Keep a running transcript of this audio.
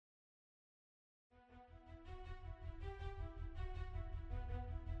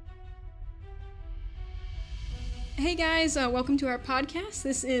Hey guys, welcome to our podcast.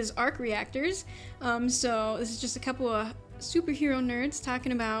 This is Arc Reactors. So this is just a couple of superhero nerds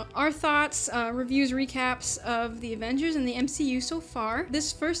talking about our thoughts, reviews, recaps of the Avengers and the MCU so far.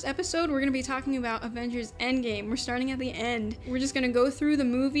 This first episode, we're going to be talking about Avengers Endgame. We're starting at the end. We're just going to go through the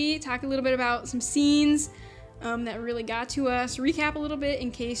movie, talk a little bit about some scenes that really got to us, recap a little bit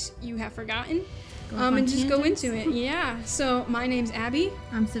in case you have forgotten, and just go into it. Yeah, so my name's Abby.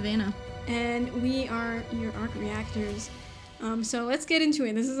 I'm Savannah. And we are your Arc Reactors. So let's get into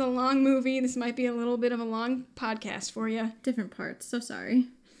it. This is a long movie. This might be a little bit of a long podcast for you. Different parts, so sorry.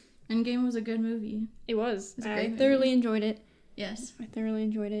 Endgame was a good movie. It was. I thoroughly enjoyed it. Yes. I thoroughly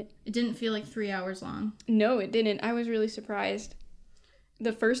enjoyed it. It didn't feel like 3 hours long. No, it didn't. I was really surprised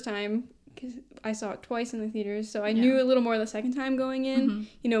the first time because I saw it twice in the theaters. So I knew a little more the second time going in.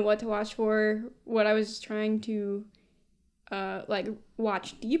 You know, what to watch for, what I was trying to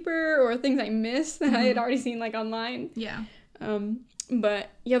watch deeper or things I missed that I had already seen online. Yeah. But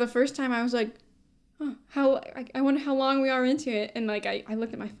yeah, the first time I was like, oh, I wonder how long we are into it. And like, I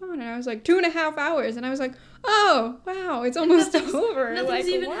looked at my phone and I was like 2.5 hours. And I was like, oh, wow, it's almost over. Nothing's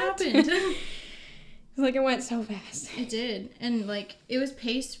even happened. It's like it went so fast. It did. And like, it was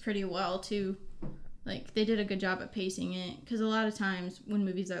paced pretty well too. Like, they did a good job at pacing it. Because a lot of times when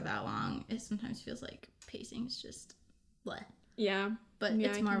movies are that long, it sometimes feels like pacing is just bleh. Yeah. But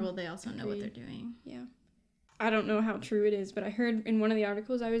it's Marvel. They also know what they're doing. Yeah. I don't know how true it is, but I heard in one of the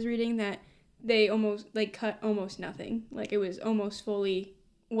articles I was reading that they cut almost nothing. Like, it was almost fully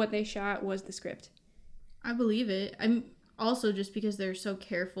what they shot was the script. I believe it. I'm also just because they're so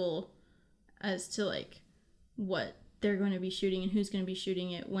careful as to, like, what they're going to be shooting and who's going to be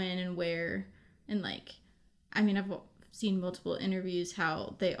shooting it, when and where. And, like, I mean, I've seen multiple interviews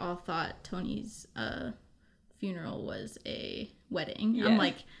how they all thought Tony's funeral was a wedding. Yeah. I'm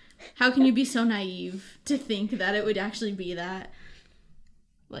like, how can you be so naive to think that it would actually be that?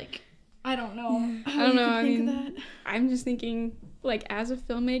 Like, I don't know. I don't know. I mean, I'm just thinking, like, as a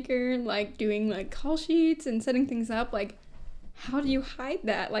filmmaker, like, doing, like, call sheets and setting things up, like, how do you hide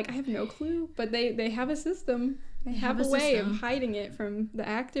that? Like, I have no clue, but they have a system. They have a way of hiding it from the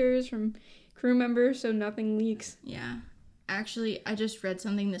actors, from crew members, so nothing leaks. Yeah. Actually, I just read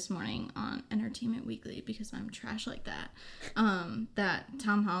something this morning on Entertainment Weekly, because I'm trash like that, that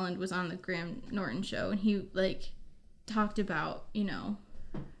Tom Holland was on the Graham Norton show, and he, like, talked about, you know,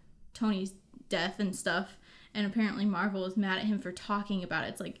 Tony's death and stuff, and apparently Marvel was mad at him for talking about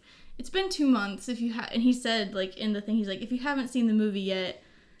it. It's like, it's been 2 months, and he said, like, in the thing, he's like, if you haven't seen the movie yet,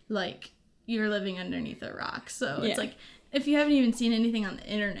 like, you're living underneath a rock. So it's like, if you haven't even seen anything on the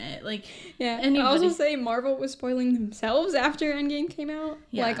internet, like... Yeah, I also say Marvel was spoiling themselves after Endgame came out.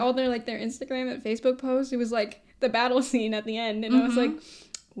 Yeah. Like, all their Instagram and Facebook posts, it was, like, the battle scene at the end. And I was like,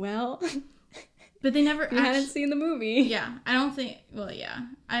 well... But they never... You hadn't seen the movie. Yeah, I don't think... Well, yeah,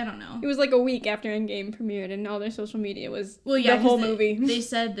 I don't know. It was, like, a week after Endgame premiered, and all their social media was the whole movie. They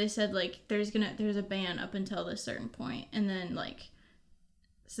said, like, there's a ban up until this certain point, and then, like...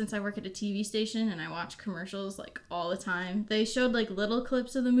 Since I work at a TV station and I watch commercials, like, all the time, they showed, like, little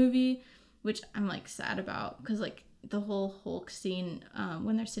clips of the movie, which I'm, like, sad about, because, like, the whole Hulk scene,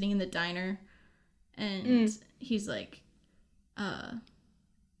 when they're sitting in the diner, and he's, like, I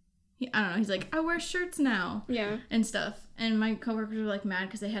don't know, he's like, I wear shirts now, and stuff, and my coworkers were, like, mad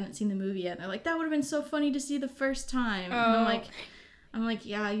because they hadn't seen the movie yet, and they're like, that would have been so funny to see the first time, and I'm like,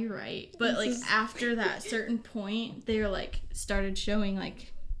 yeah, you're right, but, like, after that certain point, they were, like, started showing,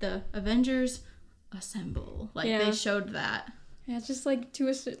 like, the Avengers assemble. Like, they showed that. Yeah, it's just, like,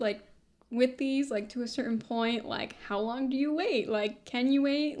 with these, like, to a certain point, like, how long do you wait? Like, can you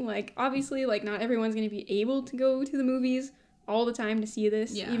wait? Like, obviously, like, not everyone's going to be able to go to the movies all the time to see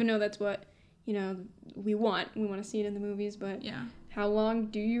this, even though that's what, you know, we want. We want to see it in the movies, but how long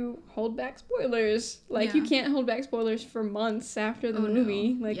do you hold back spoilers? Like, you can't hold back spoilers for months after the movie.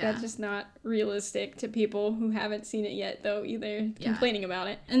 No. Like, that's just not realistic to people who haven't seen it yet, though, either, complaining about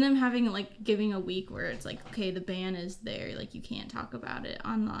it. And them having, like, giving a week where it's like, okay, the ban is there, like, you can't talk about it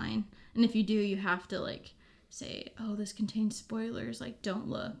online. And if you do, you have to, like, say, oh, this contains spoilers, like, don't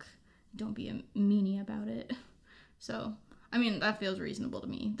look. Don't be a meanie about it. So, I mean, that feels reasonable to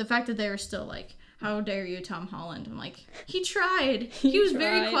me. The fact that they were still, like, how dare you, Tom Holland? I'm like, he tried. He was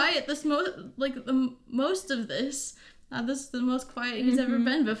very quiet the most of this. This is the most quiet he's ever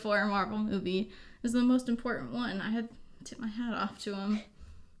been before a Marvel movie. This is the most important one. I had to tip my hat off to him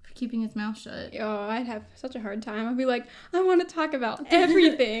for keeping his mouth shut. Oh, I'd have such a hard time. I'd be like, I want to talk about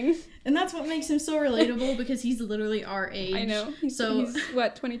everything. And that's what makes him so relatable, because he's literally our age. I know. He's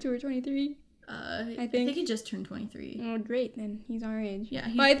what, 22 or 23? I think he just turned 23. Oh, great! Then he's our age. Yeah.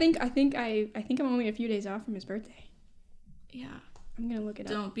 Well, I think I'm only a few days off from his birthday. Yeah. I'm gonna look it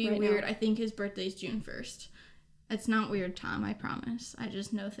up. Don't be right weird. now. I think his birthday's June 1st. It's not weird, Tom, I promise. I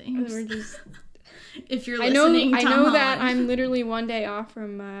just know things. We're just... If you're listening, I Tom know Holland. that I'm literally one day off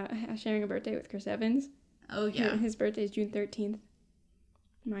from sharing a birthday with Chris Evans. Oh, yeah. His birthday is June 13th.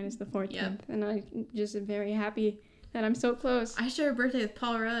 Mine is the 14th. Yep. And I just am very happy that I'm so close. I share a birthday with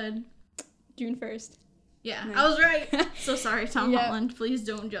Paul Rudd. June 1st. Yeah, Nice. I was right. So sorry, Tom Yep. Holland. Please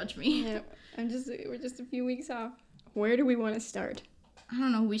don't judge me. Yeah, we're just a few weeks off. Where do we want to start? I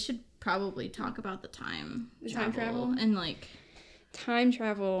don't know. We should probably talk about the time travel? and like Time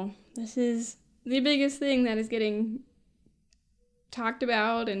travel. This is the biggest thing that is getting talked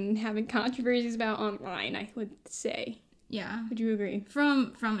about and having controversies about online, I would say. yeah. Would you agree?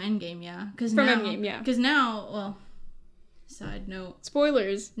 From Endgame, yeah. Endgame, yeah. Because now, well, side note.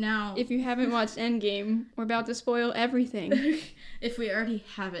 Spoilers. Now, If you haven't watched Endgame, we're about to spoil everything. if we already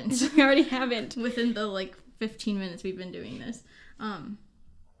haven't, We already haven't. within the like 15 minutes we've been doing this,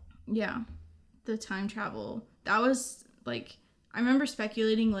 yeah, the time travel. That was like, I remember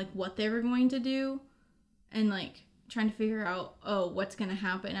speculating like what they were going to do, and like trying to figure out, oh, what's gonna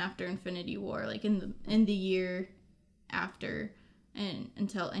happen after Infinity War, like in the year after, and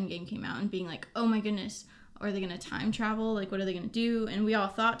until Endgame came out, and being like, oh my goodness, are they gonna time travel? Like, what are they gonna do? And we all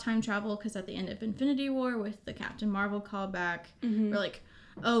thought time travel because at the end of Infinity War with the Captain Marvel callback, we're like,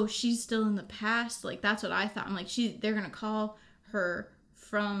 oh, she's still in the past. Like, that's what I thought. I'm like, they're gonna call her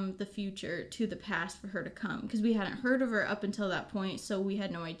from the future to the past for her to come, because we hadn't heard of her up until that point, so we had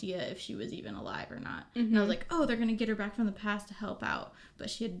no idea if she was even alive or not. And I was like, oh, they're gonna get her back from the past to help out, but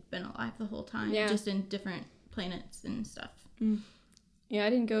she had been alive the whole time, just in different planets and stuff. Yeah, I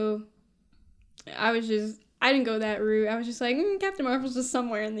didn't go that route. I was just like, Captain Marvel's just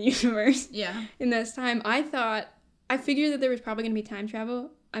somewhere in the universe. Yeah. In this time, I figured that there was probably going to be time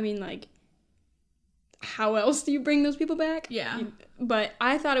travel. I mean, like, how else do you bring those people back? Yeah. But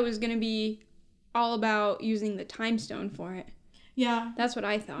I thought it was going to be all about using the time stone for it. Yeah. That's what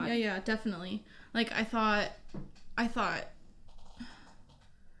I thought. Yeah, definitely. Like, I thought,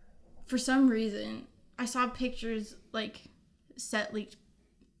 for some reason, I saw pictures, like, set leaked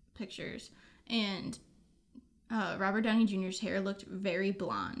pictures, and Robert Downey Jr.'s hair looked very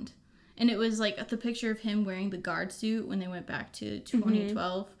blonde. And it was, like, the picture of him wearing the guard suit when they went back to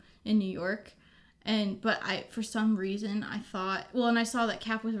 2012 in New York. But for some reason, I thought, well, and I saw that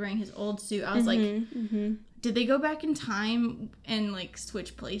Cap was wearing his old suit. I was like, did they go back in time and, like,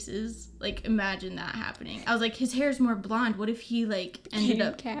 switch places? Like, imagine that happening. I was like, his hair's more blonde. What if he, like, ended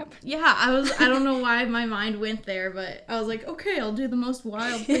up... Cap. Yeah, I don't know why my mind went there, but I was like, okay, I'll do the most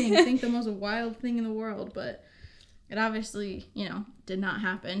wild thing. Think the most wild thing in the world, but it obviously, did not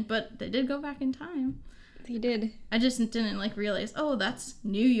happen. But they did go back in time. They did. I just didn't, like, realize, oh, that's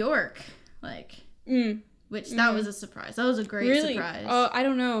New York. Like... Which, that was a surprise. That was a great surprise. Oh, I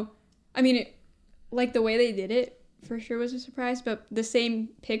don't know. I mean, like, the way they did it, for sure was a surprise, but the same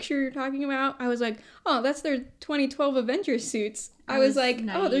picture you're talking about, I was like, oh, that's their 2012 Avengers suits. I was like,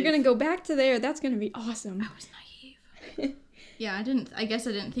 naive. Oh, they're gonna go back to there. That's gonna be awesome. I was naive. Yeah, I guess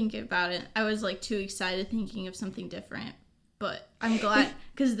I didn't think about it. I was, like, too excited thinking of something different. But I'm glad,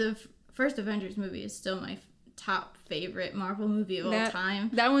 because the first Avengers movie is still my top favorite Marvel movie of all time.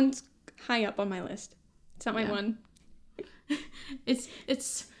 That one's high up on my list. It's not my one.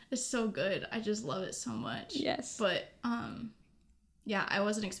 It's so good. I just love it so much. Yes. But yeah, I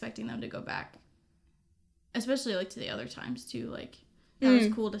wasn't expecting them to go back, especially like to the other times too. Like that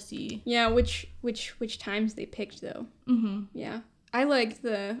was cool to see. Yeah, which times they picked though. Yeah, I liked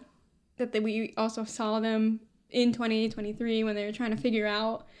we also saw them in 2023 when they were trying to figure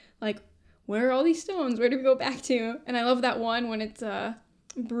out like where are all these stones? Where do we go back to? And I love that one when it's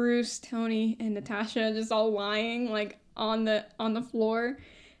Bruce, Tony, and Natasha just all lying like on the floor,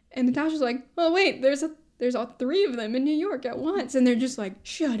 and Natasha's like, "Oh wait, there's all three of them in New York at once," and they're just like,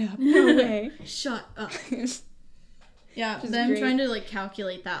 "Shut up, no way." Shut up. Yeah, them trying to like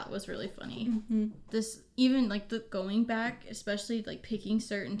calculate that was really funny. This even like the going back, especially like picking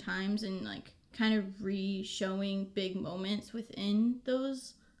certain times and like kind of re-showing big moments within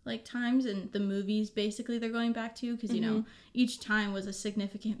those like times and the movies basically they're going back to, because you know each time was a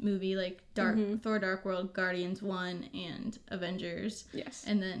significant movie, like Thor Dark World, Guardians 1, and Avengers. Yes.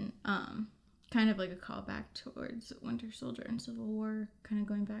 And then kind of like a callback towards Winter Soldier and Civil War, kind of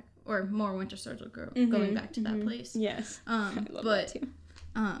going back, or more Winter Soldier going back to that place. Yes. I love but that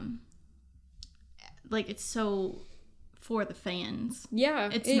too. like it's so for the fans. Yeah.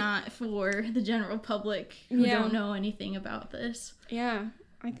 It's not for the general public who don't know anything about this. Yeah.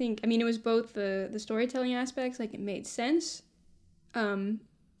 I mean, it was both the storytelling aspects, like it made sense,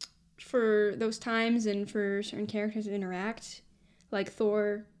 for those times and for certain characters to interact, like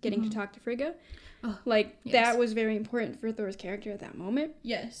Thor getting to talk to Frigga. Oh, like, yes. that was very important for Thor's character at that moment.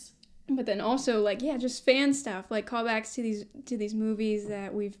 Yes. But then also, like, yeah, just fan stuff, like callbacks to these movies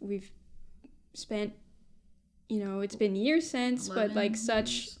that we've spent, you know, it's been years since, but like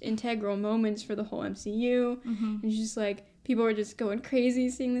such integral moments for the whole MCU. And it's just like people are just going crazy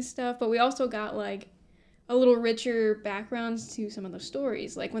seeing this stuff. But we also got like a little richer backgrounds to some of those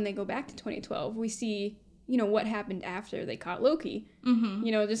stories. Like when they go back to 2012, we see, you know, what happened after they caught Loki.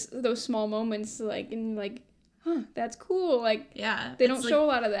 You know, just those small moments, like, and like, huh, that's cool. Like, yeah, they don't show a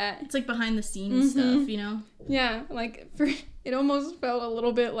lot of that. It's like behind the scenes stuff, you know? Yeah, like, it almost felt a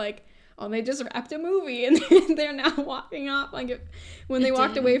little bit like, oh, they just wrapped a movie and they're now walking off. Like, when they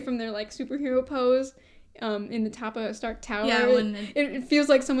walked away from their, like, superhero pose in the top of Stark Tower, it feels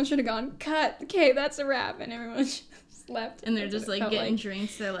like someone should have gone, cut, okay, that's a wrap, and everyone just left. And they're just, like, getting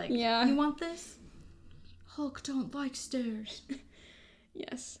drinks. They're like, yeah. You want this? Hulk don't like stairs.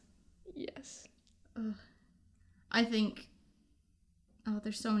 Yes. Ugh. I think,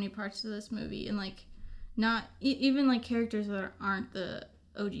 there's so many parts to this movie, and, like, not, even, like, characters that aren't the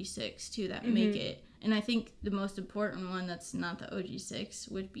OG6, too, that make it. And I think the most important one that's not the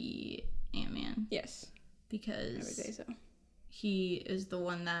OG6 would be Ant-Man. Yes. Because I would say so. He is the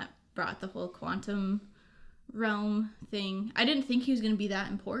one that brought the whole quantum realm thing. I didn't think he was going to be that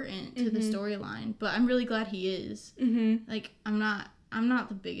important to the storyline, but I'm really glad he is. Like, I'm not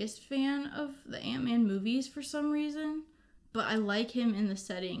the biggest fan of the Ant-Man movies for some reason, but I like him in the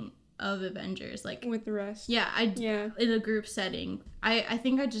setting of Avengers, like with the rest. Yeah, in a group setting. I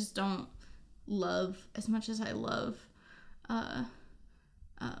think I just don't love as much as I love I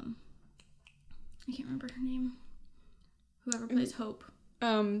can't remember her name. Whoever plays Hope.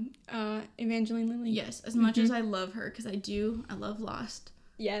 Evangeline Lilly. Yes, as much as I love her, because I love Lost.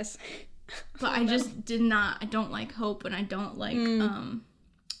 Yes. But I just I don't like Hope, and I don't like,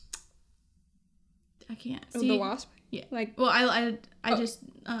 I can't. See? The Wasp? Yeah. Like, well, I just,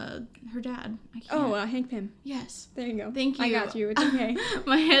 her dad. I can't. Oh, Hank Pym. Yes. There you go. Thank you. I got you. It's okay.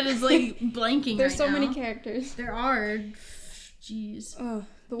 My head is, like, blanking There's right so now. many characters. There are. Jeez. Oh,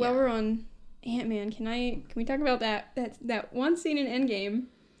 but while we're on Ant-Man, can we talk about that one scene in Endgame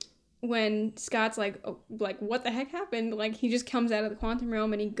when Scott's like, oh, like, what the heck happened? Like, he just comes out of the quantum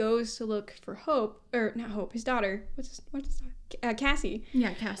realm and he goes to look for Hope, or not Hope, his daughter. What's his daughter? Cassie.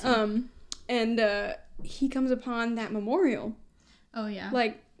 Yeah, Cassie. And he comes upon that memorial. Oh yeah.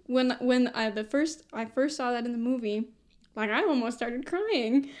 Like when I first saw that in the movie, like, I almost started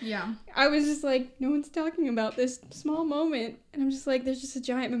crying. Yeah. I was just like, no one's talking about this small moment, and I'm just like, there's just a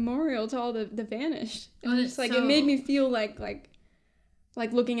giant memorial to all the vanished. And it's like, it made me feel like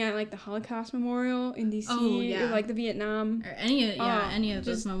looking at, like, the Holocaust Memorial in DC, or, like, the Vietnam. Or any of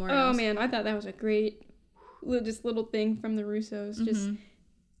those memorials. Oh, man, I thought that was a great, just little thing from the Russos. Just,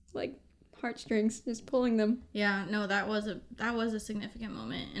 like, heartstrings, just pulling them. Yeah, no, that was a significant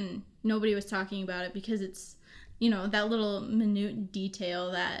moment, and nobody was talking about it because it's, you know, that little minute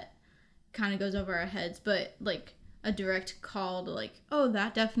detail that kind of goes over our heads, but, like, a direct call to, like, oh,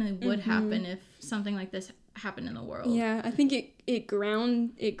 that definitely would happen if something like this happened in the world. Yeah, I think it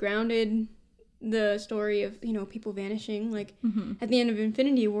grounded the story of, you know, people vanishing. Like, at the end of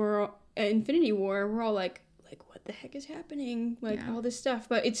Infinity War, we're all like, what the heck is happening? Like, all this stuff.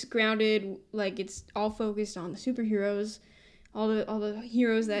 But it's grounded, like, it's all focused on the superheroes, all the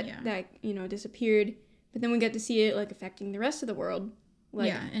heroes that you know, disappeared. But then we get to see it, like, affecting the rest of the world.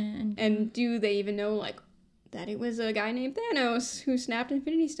 Like, and do they even know, like, that it was a guy named Thanos who snapped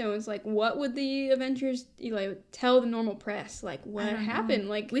Infinity Stones? Like, what would the Avengers, like, tell the normal press? Like, what happened?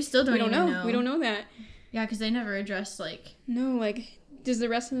 Like, we still don't even know. We don't know that. Yeah, because they never addressed, like... No, like, does the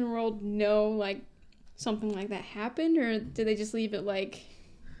rest of the world know, like, something like that happened? Or do they just leave it, like,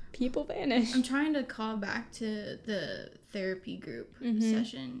 people vanish? I'm trying to call back to the therapy group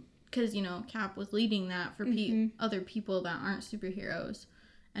session. Because, you know, Cap was leading that for other people that aren't superheroes.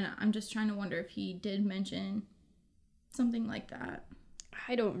 And I'm just trying to wonder if he did mention something like that.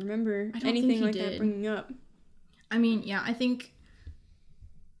 I don't remember anything like that bringing up. I mean, yeah, I think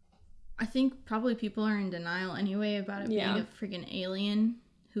probably people are in denial anyway about it being a freaking alien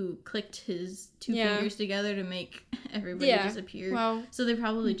who clicked his two fingers together to make everybody disappear. Well, so they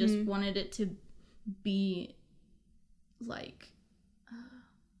probably just wanted it to be like,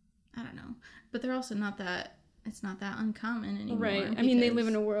 I don't know. But they're also not that... It's not that uncommon anymore. Right. I mean, they live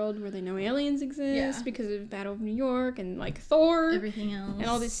in a world where they know aliens exist because of Battle of New York and, like, Thor. Everything else. And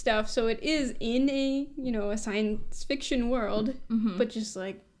all this stuff. So it is in a, you know, a science fiction world. But just,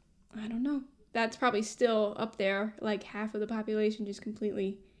 like, I don't know. That's probably still up there. Like, half of the population just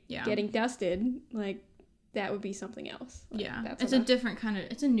completely Yeah. getting dusted, like, that would be something else. Like, Yeah. that's It's enough. a different kind of,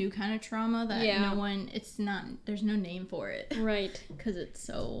 it's a new kind of trauma that Yeah. there's no name for it. Right. Because it's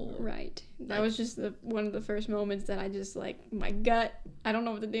so... Right. That Like- was just one of the first moments that I just, like, my gut, I don't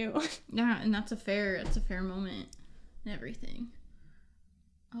know what to do. Yeah, and it's a fair moment and everything.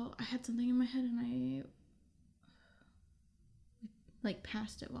 Oh, I had something in my head and I like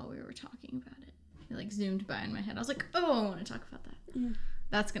passed it while we were talking about it. It like zoomed by in my head. I was like, oh, I want to talk about that. Yeah.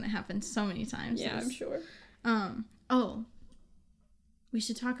 That's gonna happen so many times. Yeah, I'm sure. Oh, we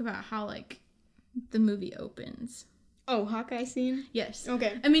should talk about how like the movie opens. Oh, Hawkeye scene? Yes.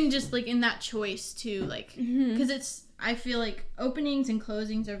 Okay. I mean, just like in that choice too, like Mm-hmm. because I feel like openings and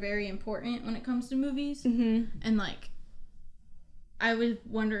closings are very important when it comes to movies, Mm-hmm. and like I was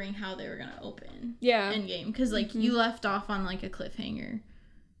wondering how they were gonna open Yeah. Endgame because like you left off on like a cliffhanger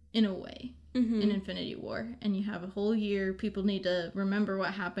in a way Mm-hmm. in Infinity War, and you have a whole year. People need to remember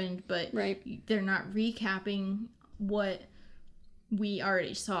what happened, but Right. they're not recapping what we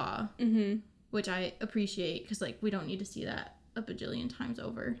already saw, Mm-hmm. which I appreciate because like we don't need to see that a bajillion times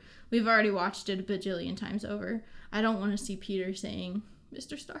over. We've already watched it a bajillion times over. I don't want to see Peter saying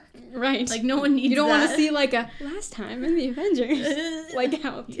Mr. Stark. Right. Like no one needs you don't that. want to see like a last time in the Avengers, like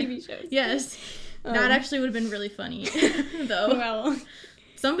how TV shows. Yes. That actually would have been really funny though. Well,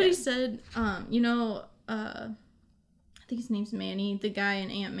 Somebody said, I think his name's Manny, the guy in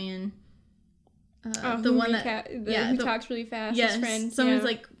Ant-Man. The one that who talks really fast. yes, His friend. someone's yeah.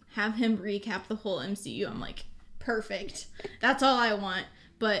 like have him recap the whole MCU. I'm like, perfect. That's all I want.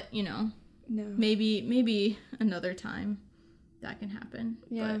 But you know, no. maybe another time that can happen.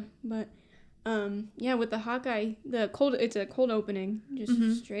 Yeah, but yeah, with the Hawkeye, it's a cold opening, just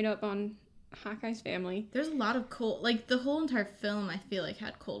Mm-hmm. straight up on Hawkeye's family. There's a lot of cold, like the whole entire film. I feel like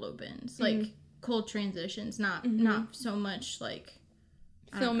had cold opens, like cold transitions. Not so much like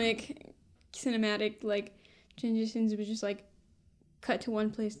I don't know. Filmic, cinematic, like transitions. It was just like cut to one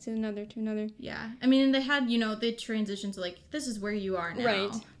place to another to another. Yeah, I mean, and they had the transitions like this is where you are now,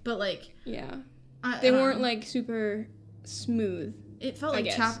 Right. But like Yeah, I they don't weren't know. like super smooth. It felt I like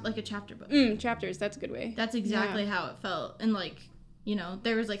guess. like a chapter book. Chapters. That's a good way. That's exactly how it felt, and like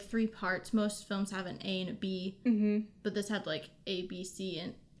there was like 3 parts. Most films have an A and a B, but this had like A, B, C,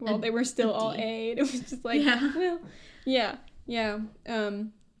 and Well, they were still all D. A. It was just like, Yeah. well, yeah.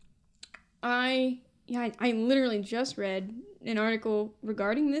 I literally just read an article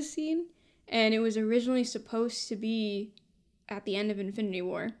regarding this scene, and it was originally supposed to be at the end of Infinity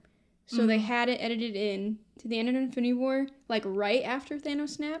War. So they had it edited in to the end of Infinity War, like right after Thanos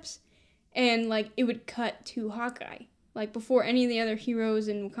snaps, and like it would cut to Hawkeye. Like before any of the other heroes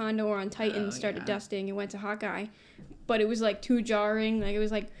in Wakanda or on Titan started dusting, it went to Hawkeye. But it was like too jarring. Like it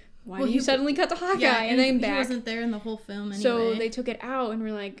was like, why do you suddenly cut to Hawkeye and then back? He wasn't there in the whole film anyway. So they took it out and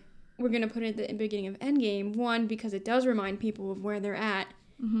were like, we're going to put it at the beginning of Endgame. 1, because it does remind people of where they're at.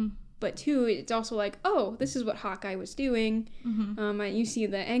 Mm-hmm. But 2, it's also like, oh, this is what Hawkeye was doing. Mm-hmm. You see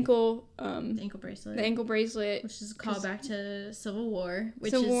the ankle The ankle bracelet. Which is a callback to Civil War.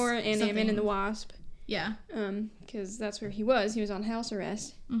 Civil War and Ant-Man and the Wasp. Yeah. Because that's where he was. He was on house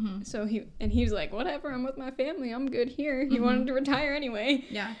arrest. Mm-hmm. So he was like, whatever, I'm with my family. I'm good here. He wanted to retire anyway.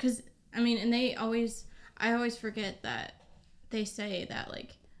 Yeah, because, I mean, and I always forget that they say that,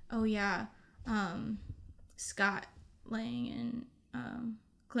 like, oh, yeah, Scott Lang and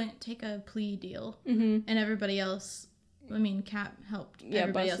Clint take a plea deal. Mm-hmm. And everybody else, I mean, Cap helped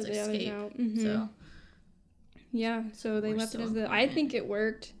everybody else busted the others escape. out. Mhm. So, Yeah, so they We're left it so as I important. think it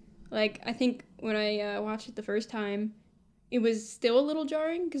worked. Like, I think when I watched it the first time, it was still a little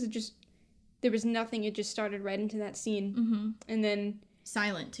jarring because there was nothing. It just started right into that scene. And then,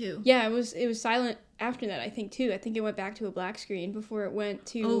 silent, too. yeah, it was silent after that, I think, too. I think it went back to a black screen before it went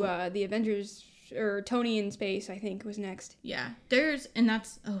to the Avengers, or Tony in space, I think, was next. Yeah.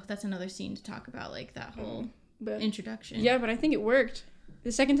 That's another scene to talk about, like, that whole But introduction. yeah, but I think it worked.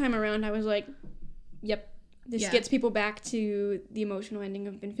 The second time around, I was like, yep. This gets people back to the emotional ending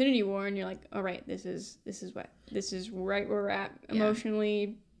of Infinity War, and you're like, all right, this is right where we're at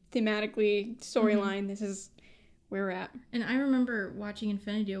emotionally, thematically, storyline. This is where we're at. And I remember watching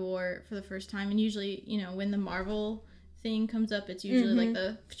Infinity War for the first time, and usually, when the Marvel thing comes up, it's usually like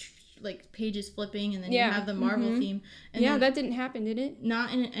the pages flipping, and then you have the Marvel theme. And Yeah, then, that didn't happen, did it?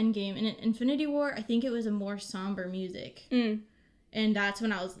 not in an Endgame. In Infinity War, I think it was a more somber music. And that's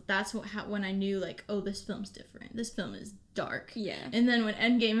when I knew, like, oh, this film's different. This film is dark. Yeah. And then when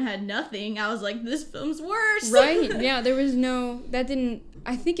Endgame had nothing, I was like, this film's worse. Right. Yeah. There was that didn't.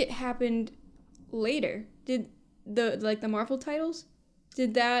 I think it happened later. Did the Marvel titles?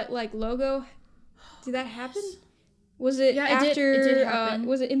 Did that logo? Did that happen? Was it after? It did happen.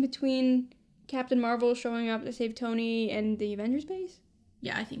 Was it in between Captain Marvel showing up to save Tony and the Avengers base?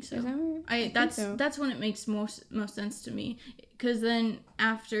 Yeah, I think so. Is that right? That's when it makes most sense to me, because then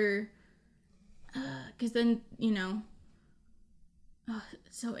after, because then it's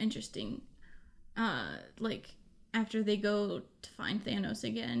so interesting. Like after they go to find Thanos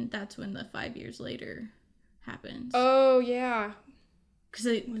again, that's when the 5 years later happens. Oh yeah. Because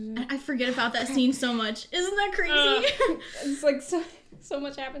I forget about that scene so much. Isn't that crazy? It's like so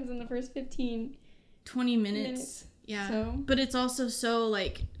much happens in the first 20 minutes. Yeah. So. But it's also so,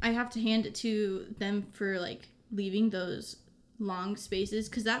 like, I have to hand it to them for, like, leaving those long spaces.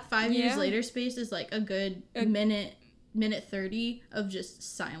 Because that 5 years later space is, like, a good minute 30 of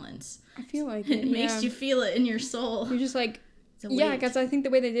just silence. I feel like it makes you feel it in your soul. You're just like, yeah, because I think the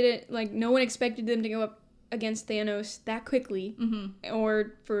way they did it, like, no one expected them to go up against Thanos that quickly,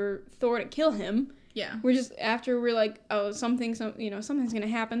 or for Thor to kill him. Yeah, we're like, oh, something's gonna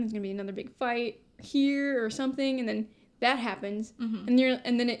happen. There's gonna be another big fight here or something, and then that happens, and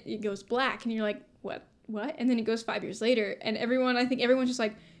then it goes black, and you're like, what? And then it goes 5 years later, and I think everyone's just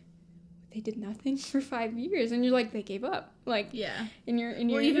like, they did nothing for 5 years, and you're like, they gave up, like, yeah, and you're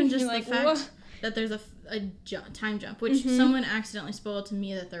or even just like, the fact what? that there's a time jump, which someone accidentally spoiled to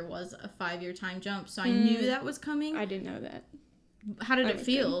me that there was a 5-year time jump, so I knew that was coming. I didn't know that. How did it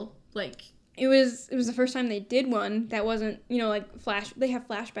feel? Like, it was the first time they did one that wasn't, like they have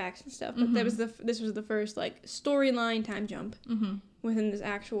flashbacks and stuff, but this was the first, like, storyline time jump within this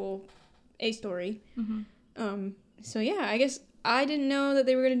actual A story. So yeah, I guess I didn't know that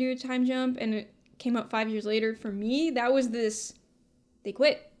they were going to do a time jump, and it came up 5 years later. For me, that was they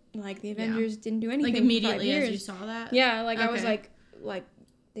quit. Like, the Avengers didn't do anything. Like, immediately for 5 years. as you saw that? Yeah, like, okay. I was like,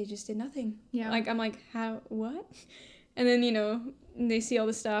 they just did nothing. Yeah. Like, I'm like, how, what? And then, they see all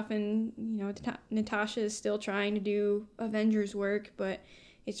this stuff, and, Natasha is still trying to do Avengers work, but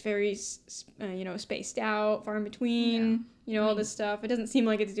it's very, spaced out, far in between, all this stuff. It doesn't seem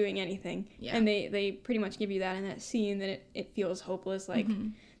like it's doing anything. Yeah. And they pretty much give you that in that scene, that it feels hopeless, like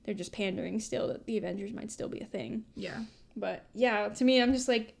they're just pandering still, that the Avengers might still be a thing. Yeah. But, yeah, to me, I'm just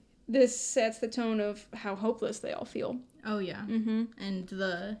like, this sets the tone of how hopeless they all feel. Oh, yeah. And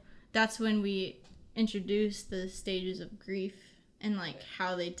that's when we introduce the stages of grief and, like,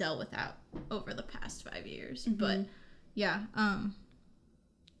 how they dealt with that over the past 5 years. But, yeah,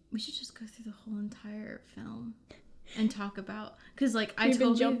 we should just go through the whole entire film and talk about, because, like, I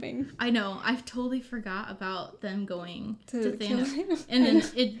totally forgot about them going to Thanos. And then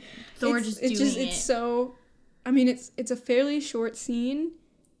Thor just doing it. It's so, I mean, it's a fairly short scene,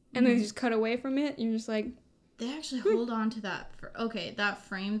 and they just cut away from it. You're just like, they actually hold on to that. That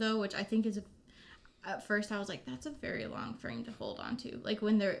frame, though, which I think is, at first I was like, that's a very long frame to hold on to. Like,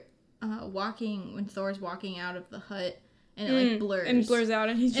 when they're when Thor's walking out of the hut, and it, like, blurs. And blurs out,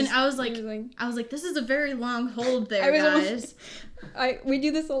 and he's just... And I was like, this is a very long hold there, guys. We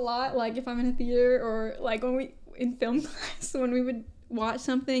do this a lot, like, if I'm in a theater, or, like, in film class, when we would watch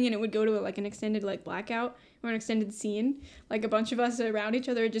something, and it would go to, like, an extended, like, blackout, or an extended scene, like, a bunch of us around each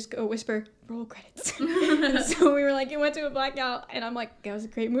other would just go whisper, roll credits. So we were like, it went to a blackout, and I'm like, that was a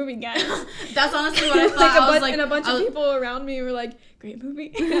great movie, guys. That's honestly what I thought. And a bunch of people around me were like, great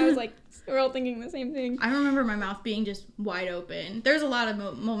movie. And I was like, we're all thinking the same thing. I remember my mouth being just wide open. There's a lot of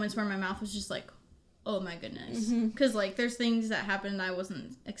moments where my mouth was just like, oh my goodness. Because, like, there's things that happened I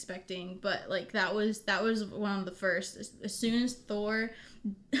wasn't expecting, but, like, that was one of the first. As soon as Thor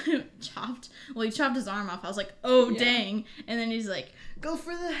chopped his arm off, I was like, oh, dang. And then he's like, go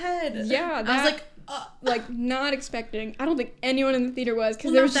for the head. Yeah, I was like, not expecting. I don't think anyone in the theater was,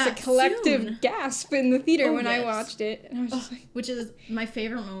 because there was just a collective gasp in the theater when I watched it, and I was just like, which is my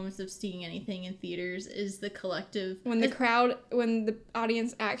favorite moments of seeing anything in theaters, is the collective, when the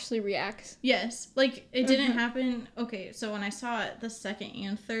audience actually reacts. Yes, like, it didn't happen. Okay, so when I saw it the second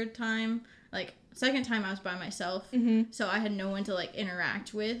and third time, like, second time I was by myself, so I had no one to, like,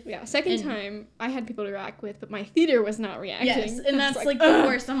 interact with. Yeah, second time I had people to interact with, but my theater was not reacting. Yes, and that's like the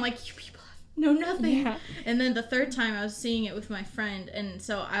worst. I'm like, you people know nothing. Yeah. And then the third time I was seeing it with my friend, and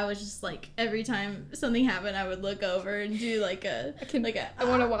so I was just like, every time something happened, I would look over and do like I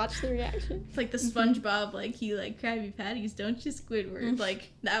want to watch the reaction. It's like the SpongeBob, like, he like, Krabby Patties, don't you, Squidward?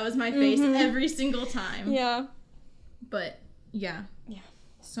 Like, that was my face every single time. Yeah. But yeah.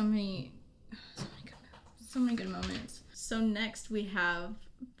 So many good moments. So next we have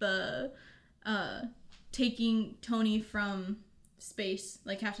the taking Tony from space,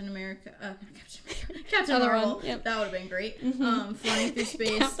 like Captain America, Captain Other Marvel. one, yep. That would have been great. Flying through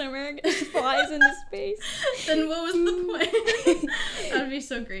space. Captain America flies into space. Then what was the point? That would be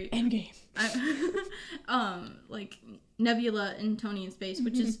so great. Endgame. Like Nebula and Tony in space,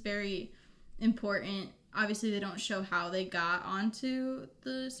 which is very important. Obviously, they don't show how they got onto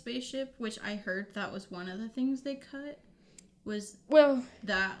the spaceship, which I heard that was one of the things they cut. Was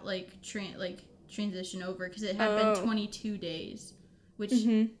that transition over, because it had been 22 days, which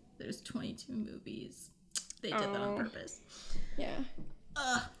there's 22 movies. They did that on purpose. Yeah.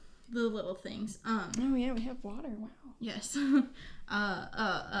 The little things. Oh yeah, we have water. Wow. Yes. Tony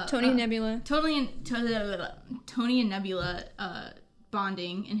and Nebula. Tony and Nebula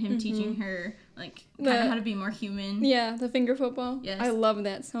bonding, and him teaching her like kind of how to be more human. Yeah, the finger football. Yes. I love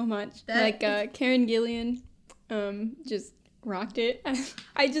that so much. Karen Gillan just rocked it.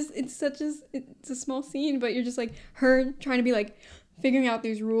 It's a small scene, but you're just like her trying to be like figuring out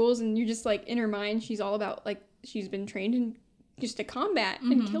these rules, and you're just like in her mind she's all about like she's been trained in just to combat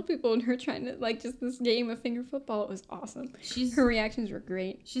and kill people, and her trying to like just this game of finger football. It was awesome. Her reactions were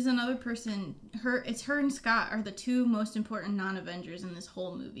great. She's another person. Her and Scott are the two most important non-Avengers in this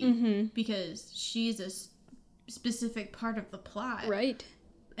whole movie, because she's a specific part of the plot, right?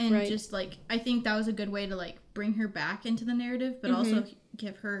 And just like I think that was a good way to like bring her back into the narrative, but also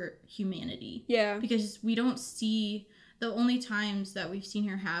give her humanity. Yeah, because we don't see. The only times that we've seen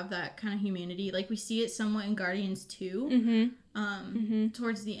her have that kind of humanity, like we see it somewhat in Guardians 2,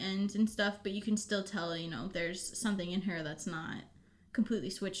 towards the end and stuff, but you can still tell, you know, there's something in her that's not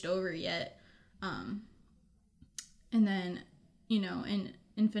completely switched over yet. And then, you know, in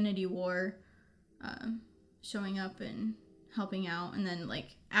Infinity War, showing up and helping out, and then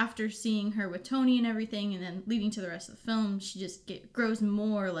like after seeing her with Tony and everything, and then leading to the rest of the film, she just grows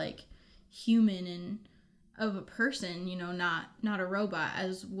more like human and of a person, you know, not a robot,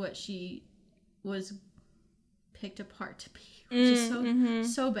 as what she was picked apart to be, which is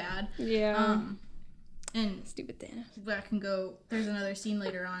so bad. Yeah. And stupid Thanos. Back and go. There's another scene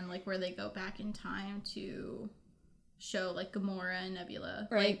later on, like where they go back in time to show like Gamora and Nebula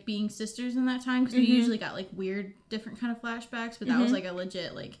like being sisters in that time, because we usually got like weird, different kind of flashbacks, but that was like a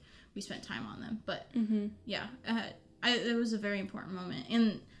legit like we spent time on them. But yeah, it was a very important moment,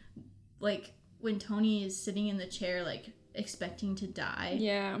 and like. When Tony is sitting in the chair, like, expecting to die.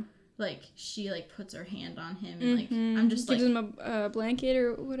 Yeah. Like, she, like, puts her hand on him. And, like, I'm just, gives him a blanket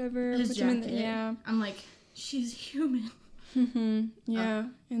or whatever. His jacket. Yeah. I'm like, she's human. Yeah.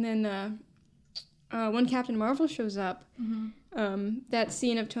 And then, when Captain Marvel shows up, that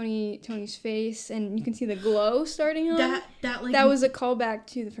scene of Tony's face, and you can see the glow starting on. That was a callback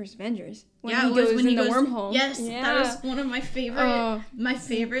to the first Avengers. When he goes in the wormhole. Yes. Yeah. That was one of my favorite,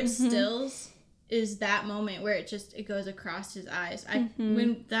 favorite stills. Is that moment where it goes across his eyes.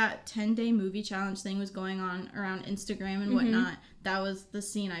 When that 10-day movie challenge thing was going on around Instagram and whatnot, that was the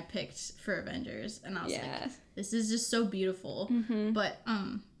scene I picked for Avengers, and I was like, this is just so beautiful. But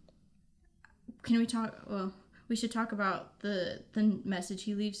can we talk? Well, we should talk about the message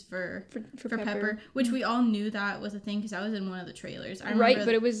he leaves for Pepper, which we all knew that was a thing because I was in one of the trailers. But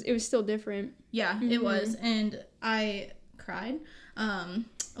it was still different. Yeah, it was, and I cried.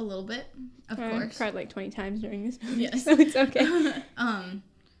 A little bit, of course. I cried like 20 times during this movie, yes. So it's okay.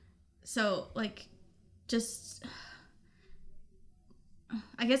 So, like, just...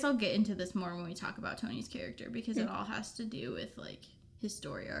 I guess I'll get into this more when we talk about Tony's character, because it all has to do with, like, his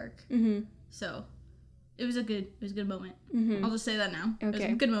story arc. So, it was a good moment. I'll just say that now. Okay. It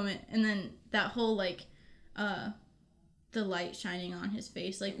was a good moment. And then that whole, like, the light shining on his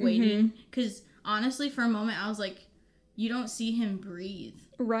face, like, waiting. Because, honestly, for a moment, I was like, you don't see him breathe.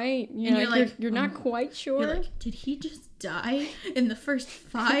 Right. Yeah, and you're like, you're not quite sure. You're like, did he just die in the first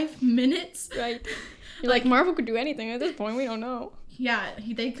 5 minutes? Right. You're like, Marvel could do anything at this point. We don't know. Yeah,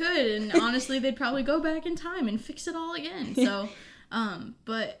 they could. And honestly, they'd probably go back in time and fix it all again. So,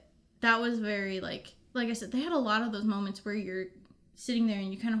 but that was very, like I said, they had a lot of those moments where you're sitting there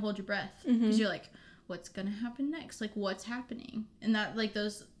and you kind of hold your breath. Because you're like, what's going to happen next? Like, what's happening? And that, like,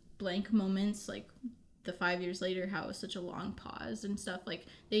 those blank moments, like... the 5 years later, how it was such a long pause and stuff. Like,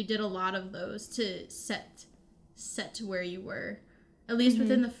 they did a lot of those to set to where you were, at least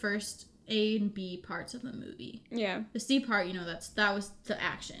within the first A and B parts of the movie. Yeah. The C part, you know, that was the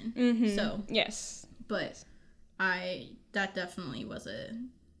action. So. Yes. But that definitely was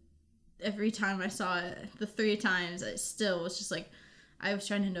every time I saw it, the 3 times, it still was just like, I was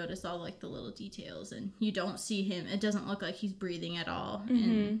trying to notice all, like, the little details, and you don't see him. It doesn't look like he's breathing at all.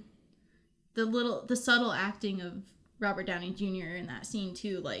 And the subtle acting of Robert Downey Jr. in that scene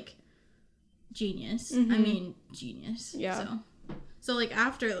too, like, genius. I mean, genius. Yeah. So So, like,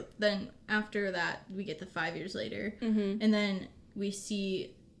 after that, we get the 5 years later. Mm-hmm. And then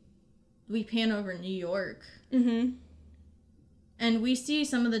we pan over New York. Mm-hmm. And we see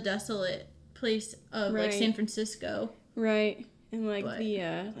some of the desolate place of, like, San Francisco. Right. And, like,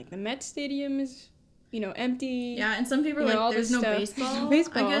 the Met Stadium is, empty. Yeah, and some people are like, there's no baseball. There's no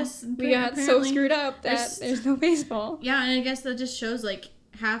baseball. I guess we got so screwed up that there's no baseball. Yeah, and I guess that just shows, like,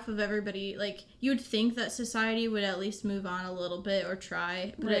 half of everybody, like, you would think that society would at least move on a little bit or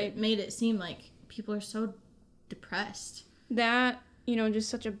try, but it made it seem like people are so depressed. That, just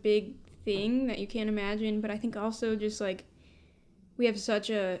such a big thing that you can't imagine, but I think also just, like, we have such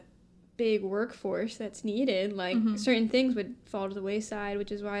a big workforce that's needed, like, certain things would fall to the wayside,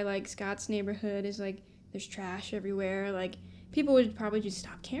 which is why, like, Scott's neighborhood is, like, there's trash everywhere, like, people would probably just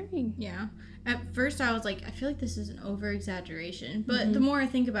stop caring. Yeah. At first I was like, I feel like this is an over-exaggeration, but the more I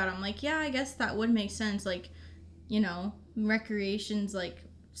think about it, I'm like, yeah, I guess that would make sense, like, recreation's, like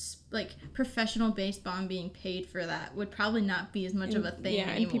professional baseball and being paid for that would probably not be as much of a thing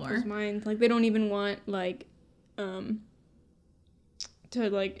anymore. In people's minds, like, they don't even want, like, to,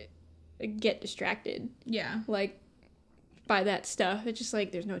 like, get distracted. Yeah. Like, by that stuff. It's just,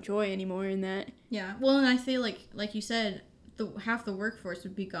 like, there's no joy anymore in that. Yeah. Well, and I feel like you said, half the workforce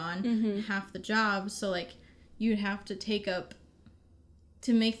would be gone, half the jobs, so, like, you'd have to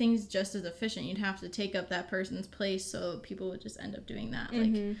to make things just as efficient, you'd have to take up that person's place, so people would just end up doing that.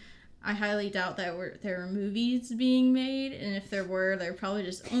 Like, I highly doubt that there were movies being made, and if there were, they're probably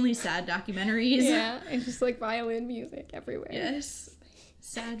just only sad documentaries. Yeah, it's just, like, violin music everywhere. Yes.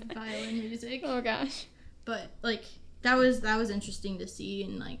 Sad violin music. Oh, gosh. But, like, that was interesting to see,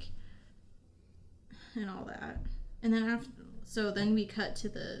 and, like, and all that. And then then we cut to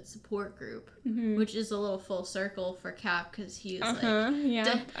the support group, which is a little full circle for Cap, because he is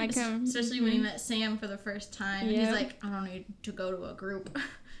especially when he met Sam for the first time. Yeah. He's like, I don't need to go to a group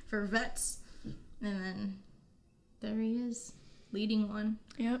for vets. And then there he is, leading one.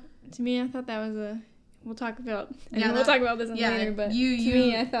 Yep. To me, I thought that was we'll talk about this later, but to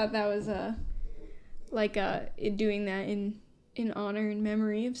me, I thought that was doing that in honor and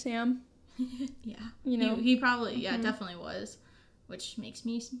memory of Sam. Yeah. He probably, definitely was, which makes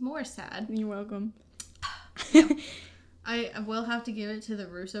me more sad. You're welcome. I will have to give it to the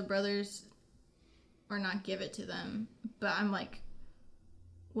Russo brothers, or not give it to them, but I'm like,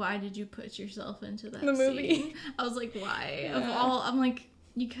 why did you put yourself into that movie? Scene? I was like, why? I'm like,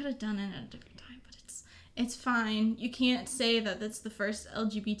 you could have done it at a different time, but it's fine. You can't say that that's the first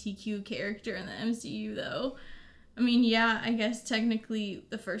LGBTQ character in the MCU, though. I mean, yeah, I guess technically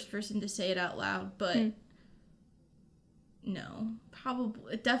the first person to say it out loud, but no,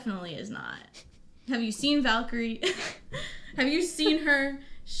 probably, it definitely is not. Have you seen Valkyrie? Have you seen her?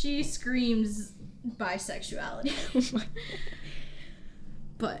 She screams bisexuality. Oh my.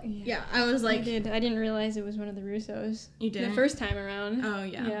 But, yeah, I was like... I didn't realize it was one of the Russos. You didn't? The first time around. Oh,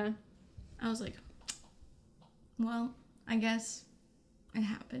 yeah. Yeah. I was like, well, I guess it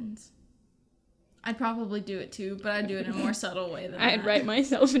happens. I'd probably do it too, but I'd do it in a more subtle way than that. I'd write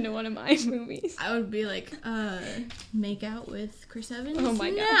myself into one of my movies. I would be like, make out with Chris Evans? Oh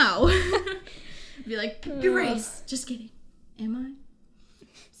my god. Now. Be like, erase. Just kidding. Am I?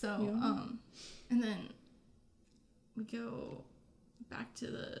 So, and then we go back to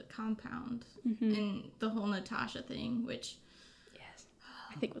the compound and the whole Natasha thing, which...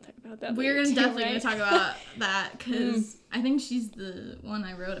 I think we'll talk about that. We're definitely going to talk about that, because I think she's the one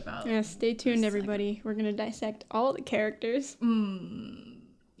I wrote about. Yeah, stay tuned, everybody. We're going to dissect all the characters.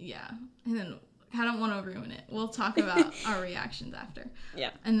 Yeah. And then, I don't want to ruin it. We'll talk about our reactions after.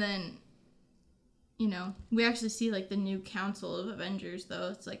 Yeah. And then, we actually see, like, the new council of Avengers, though.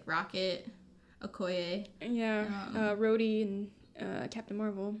 It's, like, Rocket, Okoye. Yeah, Rhodey and Captain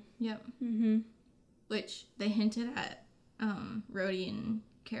Marvel. Yep. Which they hinted at. Rhodey and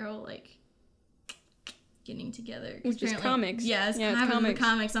Carol, like, getting together. Which is comics. Yeah, it's kind of in the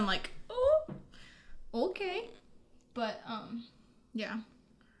comics. I'm like, oh, okay. But, yeah.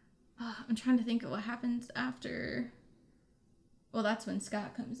 I'm trying to think of what happens after. Well, that's when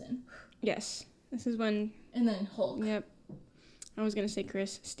Scott comes in. Yes. This is when... And then Hulk. Yep. I was going to say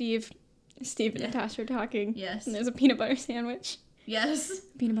Chris. Steve and Natasha are talking. Yes. And there's a peanut butter sandwich. Yes.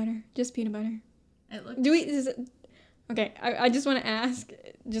 Peanut butter. Just peanut butter. It looked... Okay, I just want to ask,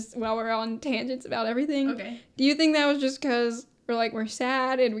 just while we're on tangents about everything. Okay. Do you think that was just because we're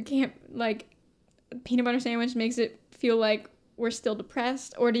sad and we can't, like, peanut butter sandwich makes it feel like we're still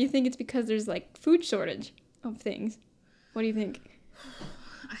depressed? Or do you think it's because there's, like, food shortage of things? What do you think?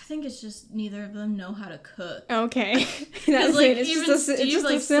 I think it's just neither of them know how to cook. Okay. That's like, it. It's even just a, Steve, it's just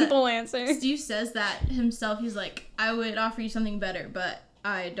like, a simple answer. Steve says that himself. He's like, I would offer you something better, but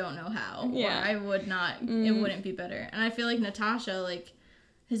I don't know how. Yeah. Or I would not. It wouldn't be better. And I feel like Natasha, like,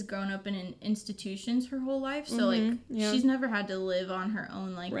 has grown up in institutions her whole life. So, like, she's never had to live on her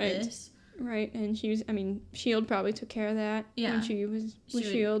own like this. Right, and she was, I mean, S.H.I.E.L.D. probably took care of that when she was with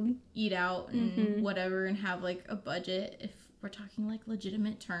S.H.I.E.L.D. Eat out and whatever and have, like, a budget if we're talking, like,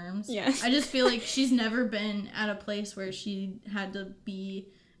 legitimate terms. Yes. I just feel like she's never been at a place where she had to be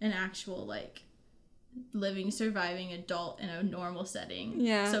an actual, like, living, surviving adult in a normal setting.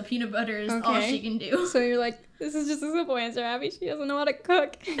 Yeah. So peanut butter is all she can do. So you're like, this is just a simple answer, Abby. She doesn't know how to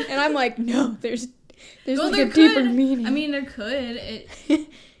cook. And I'm like, no, there's well, like a deeper meaning. I mean, there could.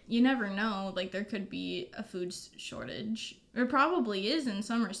 You never know. Like, there could be a food shortage. There probably is in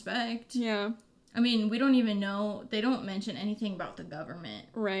some respect. Yeah. I mean, we don't even know. They don't mention anything about the government.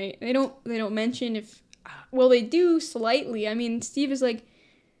 Right. They don't mention if... Well, they do slightly. I mean, Steve is like,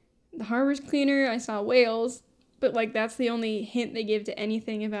 the harbor's cleaner. I saw whales. But, like, that's the only hint they give to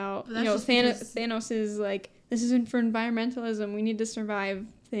anything about, Thanos is like, this isn't for environmentalism. We need to survive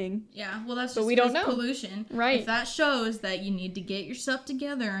thing. Yeah, well, that's but just we don't know. Pollution. Right. If that shows that you need to get yourself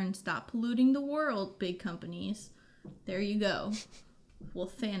together and stop polluting the world, big companies, there you go. We'll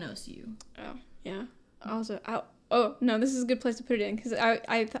Thanos you. Oh, yeah. Also, no, this is a good place to put it in, because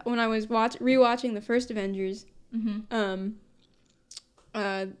when I was rewatching the first Avengers,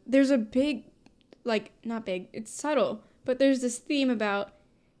 there's a big, like, not big, it's subtle, but there's this theme about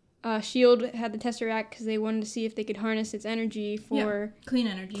S.H.I.E.L.D. had the Tesseract because they wanted to see if they could harness its energy for clean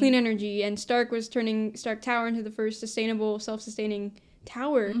energy, and Stark was turning Stark Tower into the first sustainable, self-sustaining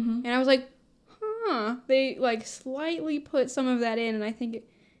tower, and I was like, they, like, slightly put some of that in, and I think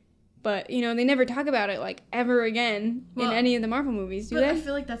but, they never talk about it, like, ever again in any of the Marvel movies, do they? I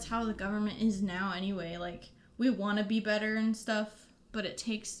feel like that's how the government is now anyway. Like, we want to be better and stuff, but it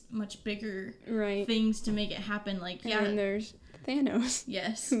takes much bigger things to make it happen. Like, and there's Thanos.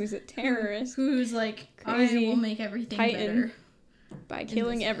 Yes. Who's a terrorist. Who's like, crazy, I will make everything better. By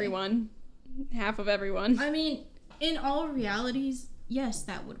killing everyone. Half of everyone. I mean, in all realities, yes,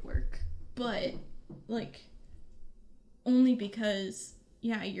 that would work. But, like, only because,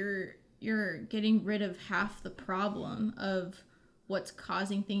 you're getting rid of half the problem of what's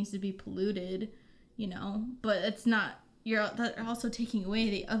causing things to be polluted, But it's not, you're also taking away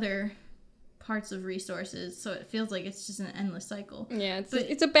the other parts of resources, so it feels like it's just an endless cycle. Yeah,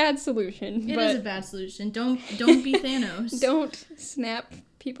 it's a bad solution. It is a bad solution. Don't be Thanos. Don't snap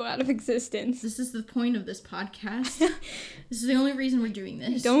people out of existence. This is the point of this podcast. This is the only reason we're doing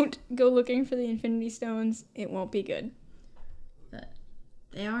this. Don't go looking for the Infinity Stones. It won't be good. But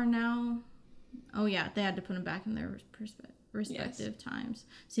they are now... Oh yeah, they had to put them back in their respective times.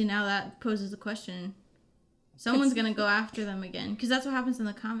 See, now that poses a question... Someone's going to go after them again. Because that's what happens in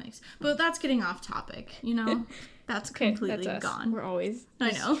the comics. But that's getting off topic, That's completely gone. We're always...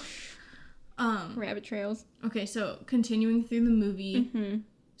 I know. Rabbit trails. Okay, so continuing through the movie,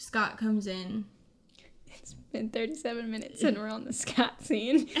 Scott comes in. It's been 37 minutes and we're on the Scott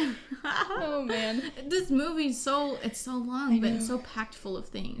scene. Oh, man. This movie's so long, but it's so packed full of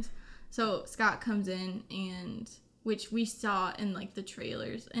things. So Scott comes in, and which we saw in, like, the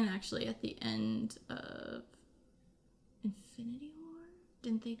trailers, and actually at the end of... Infinity War?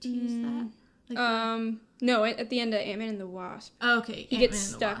 Didn't they tease that? Like no, at the end of Ant-Man and the Wasp. Oh, okay. He gets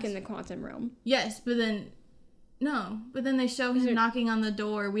stuck in the quantum realm. Yes, but then they show him knocking on the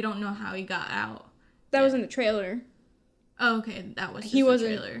door. We don't know how he got out. That was in the trailer. Oh, okay. That was just he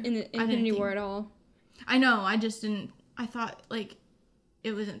wasn't the trailer. In the Infinity War at all. I know. I just didn't. I thought, like,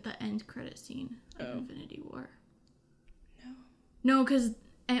 it wasn't the end credit scene of Infinity War. No, because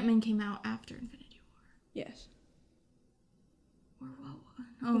Ant-Man came out after Infinity War. Yes.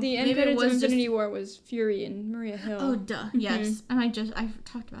 The end credits of Infinity War was Fury and Maria Hill. Oh, duh. Yes. And I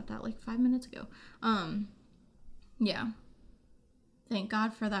talked about that like 5 minutes ago. Yeah. Thank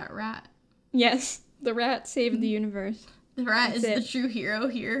God for that rat. Yes. The rat saved the universe. The rat is the true hero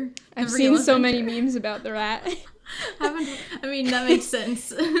here. I've seen so many memes about the rat. I mean, that makes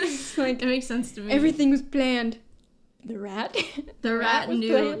sense. Like, it makes sense to me. Everything was planned. The rat? The rat knew.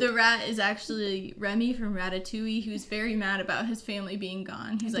 Planned? The rat is actually Remy from Ratatouille, who's very mad about his family being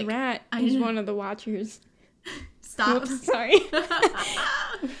gone. He's like, the rat is one of the Watchers. Stop. Oops, sorry.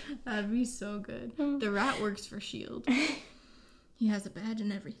 That'd be so good. The rat works for S.H.I.E.L.D. He has a badge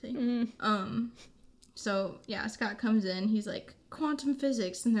and everything. So yeah, Scott comes in. He's like, quantum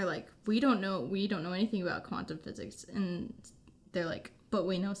physics, and they're like, we don't know anything about quantum physics, and they're like, but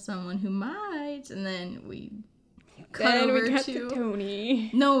we know someone who might, and then we cut then over we cut to to Tony.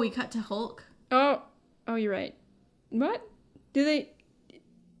 No, we cut to Hulk. Oh, you're right. What? Do they?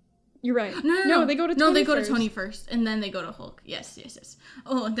 You're right. No, they go to Tony No, they go first. to Tony first, and then they go to Hulk. Yes.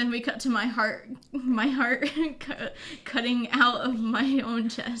 Oh, and then we cut to my heart cutting out of my own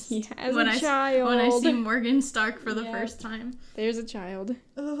chest. He has when a child. When I see Morgan Stark for the Yep. first time. There's a child.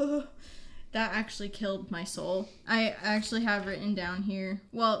 Ugh. That actually killed my soul. I actually have written down here.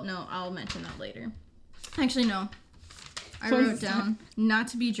 Well, no, I'll mention that later. Actually, no. I wrote down, not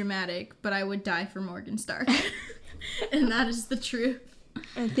to be dramatic, but I would die for Morgan Stark. And that is the truth.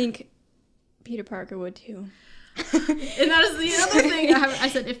 I think Peter Parker would too. And that is the other thing. I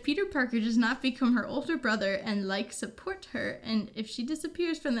said, if Peter Parker does not become her older brother and, support her, and if she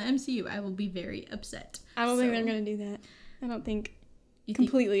disappears from the MCU, I will be very upset. I don't think they're going to do that. I don't think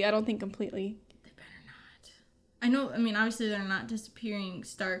completely. They better not. I mean, obviously they're not disappearing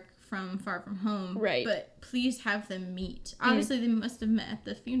Stark from Far From Home. Right. But please have them meet. Obviously they must have met at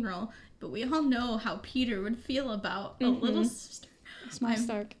the funeral, but we all know how Peter would feel about a little sister. Small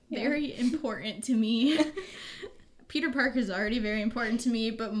Stark. Very important to me. Peter Parker is already very important to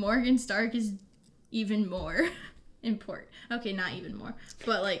me, but Morgan Stark is even more important. Okay, not even more,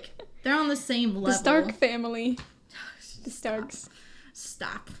 but they're on the same level. The Stark family. The Starks.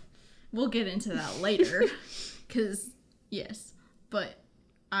 Stop. We'll get into that later. Because, yes. But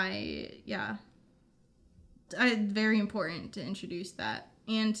very important to introduce that.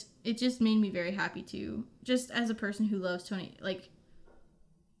 And it just made me very happy too. Just as a person who loves Tony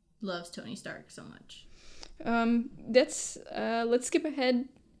Stark so much. Let's skip ahead.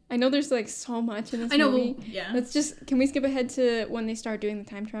 I know there's so much in this movie. Well, yeah. Can we skip ahead to when they start doing the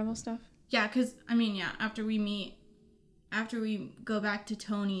time travel stuff? Yeah, because, after we go back to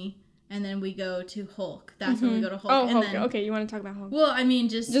Tony and then we go to Hulk, that's when we go to Hulk. Oh, and Hulk. Then, okay, you want to talk about Hulk? well,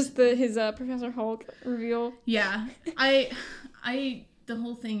 just his Professor Hulk reveal. Yeah. The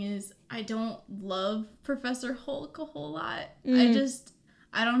whole thing is, I don't love Professor Hulk a whole lot.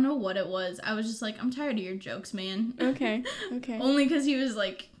 I don't know what it was. I was just like, I'm tired of your jokes, man. Okay. Only because he was,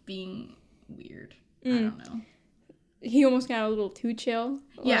 being weird. I don't know. He almost got a little too chill.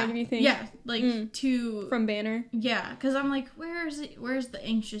 Yeah. You think? Yeah. Too... From Banner. Yeah. Because I'm like, where's the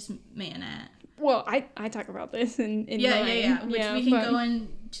anxious man at? Well, I talk about this in mine. Yeah. Which we can go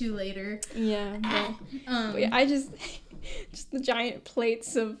into later. Yeah. But yeah, I just the giant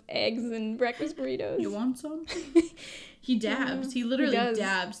plates of eggs and breakfast burritos. You want some? He dabs. Yeah, he literally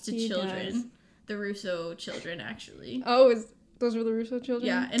dabs to children. Does. The Russo children, actually. Oh, those were the Russo children?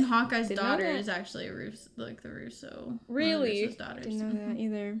 Yeah, and Hawkeye's daughter is actually the Russo. Really? Russo's daughters. Didn't know that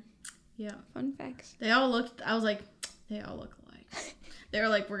either. Yeah. Fun facts. They all look alike. They were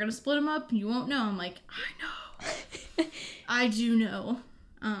like, we're gonna split them up and you won't know. I'm like, I know. I do know.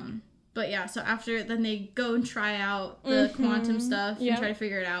 But yeah, so then they go and try out the quantum stuff and try to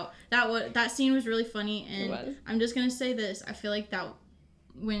figure it out. That scene was really funny, and I'm just gonna say this. I feel like that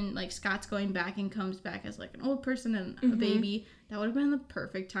when Scott's going back and comes back as an old person and a baby, that would have been the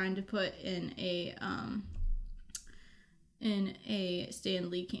perfect time to put in a Stan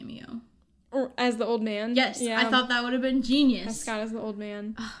Lee cameo. Or as the old man? Yes, yeah. I thought that would have been genius. As Scott as the old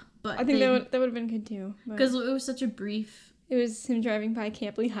man. But I think that would have been good too. Because it was such a brief... It was him driving by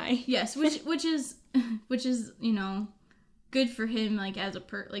Campley High. Yes, which is good for him as a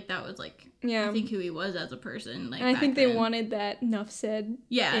that was I think who he was as a person and I think they wanted that enough said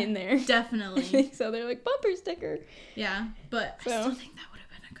in there. Definitely. So they're like, bumper sticker. Yeah, but I still think that would have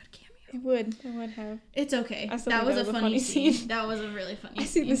been a good cameo. It would have. It's okay. That was a funny scene. That was a really funny scene. I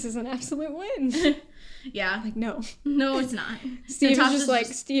see this is an absolute win. Yeah. No. No, it's not. Steve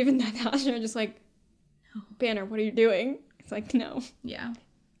and Natasha are just like, no. Banner, what are you doing? It's like, no. Yeah.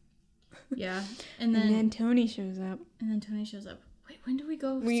 Yeah. And then Tony shows up. Wait, when do we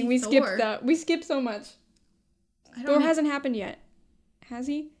go we Thor? Skipped that. We skipped so much. Thor hasn't happened yet. Has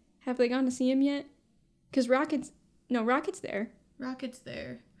he? Have they gone to see him yet? Because Rocket's there. Rocket's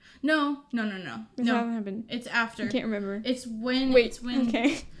there. No. It hasn't happened. It's after. I can't remember. It's when...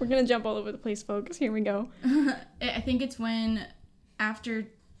 Okay. We're going to jump all over the place, folks. Here we go. I think it's when... After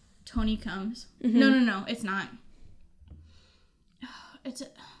Tony comes. Mm-hmm. No. It's not. It's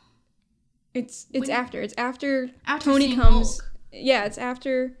after. It's after After Tony comes. Hulk. Yeah, it's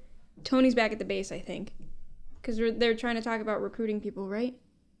after Tony's back at the base, I think. Because they're trying to talk about recruiting people, right?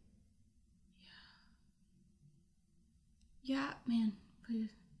 Yeah, man. Please.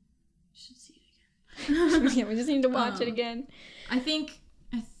 Should see it again. Yeah, we just need to watch it again. I think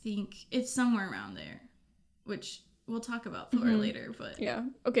it's somewhere around there, which we'll talk about Thor later. But yeah,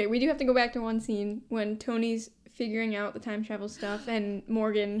 okay, we do have to go back to one scene when Tony's figuring out the time travel stuff, and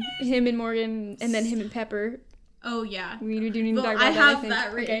him and Morgan, and then him and Pepper Oh yeah. We do need to Well, talk about I that. have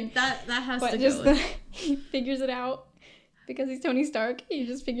that written. Okay. That has But to just go. he figures it out because he's Tony Stark. He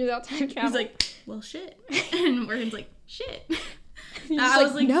just figures out time travel. He's like, well, shit, and Morgan's like, shit. I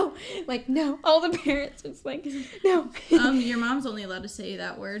was like, no, no. All the parents was like, no. Your mom's only allowed to say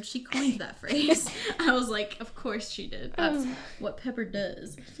that word. She coined that phrase. I was like, of course she did. That's what Pepper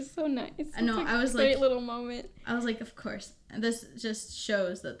does. It's just so nice. I know. It's I was a great like, little moment. I was like, of course. And this just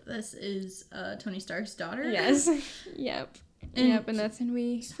shows that this is Tony Stark's daughter. Yes. Yep. And that's when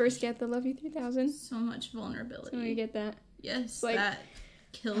we first get the Love You 3000. So much vulnerability. So we get that. Yes, like, that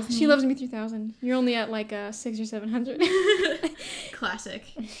kills me. She loves me 3000. You're only at like 600 or 700.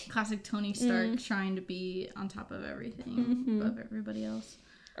 Classic Tony Stark trying to be on top of everything above everybody else.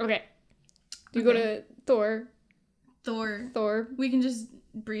 Okay. We go to Thor. Thor. We can just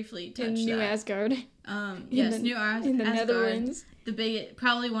briefly touch in New Asgard. Yes, New Asgard. In the Netherlands.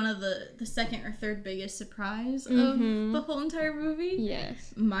 Probably one of the second or third biggest surprise of the whole entire movie.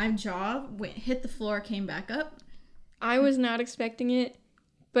 Yes. My jaw hit the floor, came back up. I was not expecting it,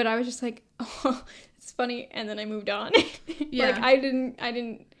 but I was just like, oh, it's funny, and then I moved on. Yeah. Like I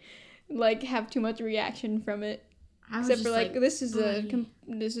didn't like have too much reaction from it. Except for like this is a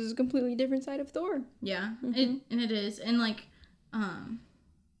completely different side of Thor. Yeah, it is, and like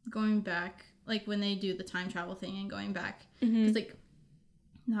going back, like when they do the time travel thing and going back, because like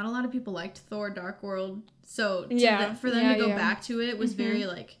not a lot of people liked Thor: Dark World, so for them to go back to it was very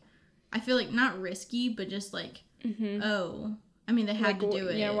like, I feel like not risky, but just like oh, I mean they had to do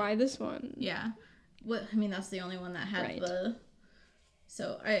it. Yeah, why this one? Yeah, I mean that's the only one that had the.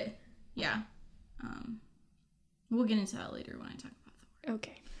 So we'll get into that later when I talk about Thor.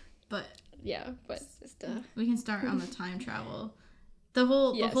 Okay. But just we can start on the time travel. The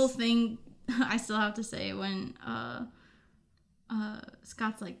whole thing. I still have to say when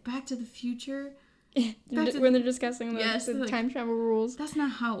Scott's like Back to the Future. When they're discussing the time travel rules. That's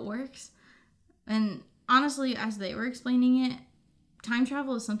not how it works. And honestly, as they were explaining it, time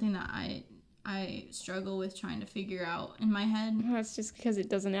travel is something that I struggle with trying to figure out in my head. That's just because it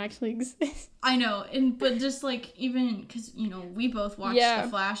doesn't actually exist. I know, but just like even because we both watched The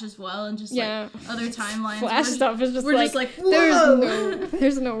Flash as well, and just like other timelines. Flash stuff is just we're like, just like whoa!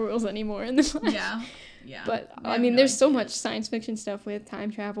 there's no rules anymore in the Flash. Yeah. But I mean, there's so much science fiction stuff with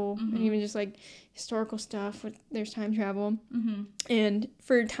time travel, and even just like historical stuff with there's time travel. And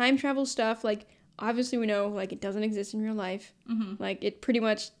for time travel stuff, like obviously we know like it doesn't exist in real life. Like it pretty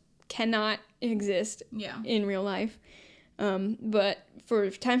much cannot exist in real life. But for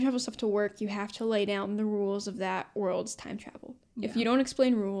time travel stuff to work, you have to lay down the rules of that world's time travel. If you don't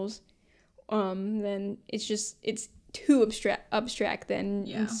explain rules, then it's too abstract. Then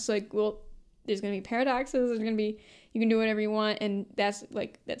it's like, well, there's gonna be paradoxes. There's gonna be, you can do whatever you want, and that's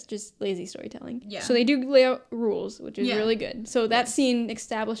just lazy storytelling. So they do lay out rules, which is really good. So that scene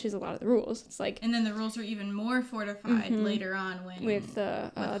establishes a lot of the rules. It's like, and then the rules are even more fortified later on with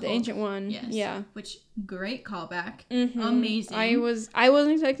the Ancient One. Which great callback. Amazing. I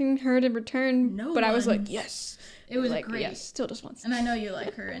wasn't expecting her to return, but I was like, yes. It was like, great. Yes, still just once. And I know you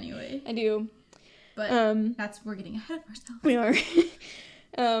like her anyway. I do. But we're getting ahead of ourselves. We are.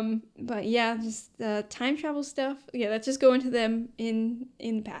 But yeah, just the time travel stuff. Yeah, let's just go into them in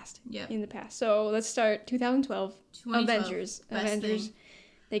the past. Yeah. In the past. So let's start 2012. Avengers.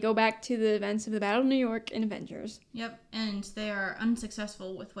 They go back to the events of the Battle of New York in Avengers. Yep, and they are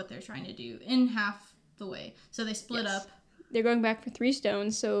unsuccessful with what they're trying to do in half the way. So they split up. They're going back for 3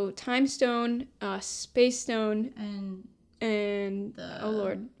 stones. So Time Stone, Space Stone, and oh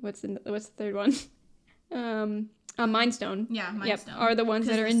Lord, what's the third one? Mind Stone. Yeah, Mind Stone. Are the ones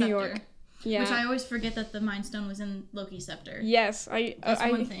that are in New York. Yeah. Which I always forget that the Mind Stone was in Loki's scepter. Yes, That's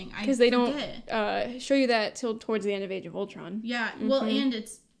one thing. Because they don't show you that till towards the end of Age of Ultron. Yeah, well, and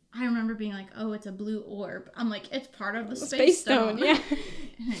I remember being like, oh, it's a blue orb. I'm like, it's part of the Space Stone. Yeah.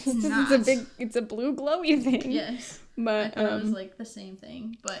 It's not. It's a blue glowy thing. Yes. But I thought it was like the same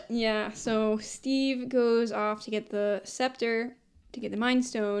thing. But yeah, so Steve goes off to get the scepter, to get the Mind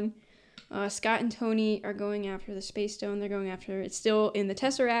Stone. Scott and Tony are going after the Space Stone. They're going after it's still in the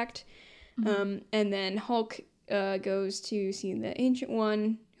Tesseract. And then Hulk goes to see the Ancient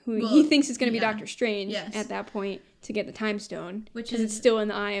One, who he thinks is going to be Doctor Strange at that point, to get the Time Stone, because it's still in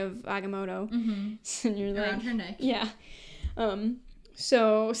the eye of Agamotto. And you're around her neck. Yeah.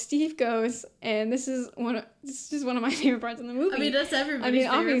 So Steve goes, and this is one of my favorite parts in the movie. I mean, that's everybody's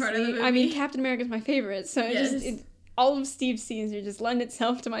favorite part of the movie. I mean, Captain America's my favorite, so all of Steve's scenes are just lend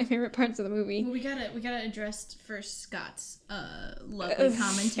itself to my favorite parts of the movie. Well, we gotta address first Scott's lovely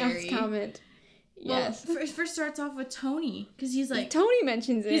commentary. Scott's comment. Yes. Well, it first starts off with Tony, because he's like... Tony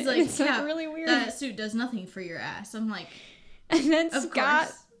mentions it. He's like, it's yeah, like really weird. That suit does nothing for your ass. I'm like... And then of Scott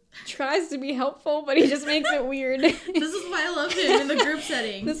course. tries to be helpful, but he just makes it weird. This is why I love him in the group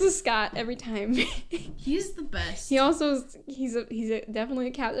setting. This is Scott every time. He's the best. He also he's definitely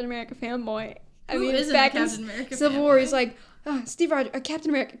a Captain America fanboy. Who isn't back a Captain America Civil War, fanboy? he's like, Steve Rogers, Captain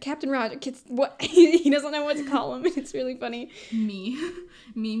America, Captain Roger. What? He doesn't know what to call him. It's really funny. Me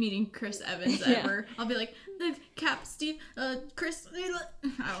meeting Chris Evans Yeah. ever. I'll be like, Cap, Steve, Chris,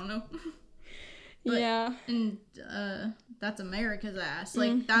 I don't know. But, yeah. And that's America's ass.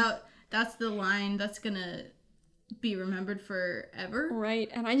 Like, that's the line that's gonna be remembered forever. Right.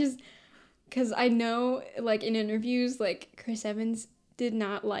 And because I know, like, in interviews, like, Chris Evans did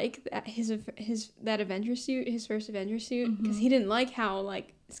not like that Avenger suit, his first Avenger suit, because he didn't like how,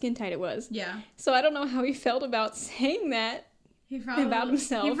 like, skin tight it was. Yeah. So I don't know how he felt about saying that about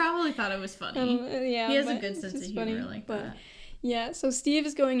himself. He probably thought it was funny. Yeah, he has a but good it's sense of just humor funny, like but, that. Yeah, so Steve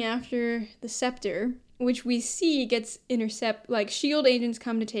is going after the scepter, which we see gets S.H.I.E.L.D. agents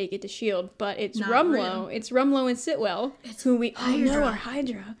come to take it to S.H.I.E.L.D., but it's Not Rumlow. real. It's Rumlow and Sitwell, who we all know are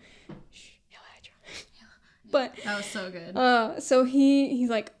Hydra. Shh, Hail Hydra. But That was so good. so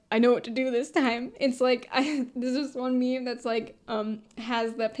he's like, I know what to do this time. It's like, there's this one meme that's like,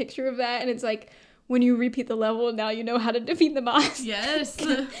 has the picture of that, and it's like, when you repeat the level, now you know how to defeat the boss. Yes.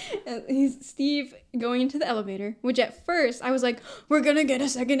 He's Steve going into the elevator, which at first I was like, we're gonna get a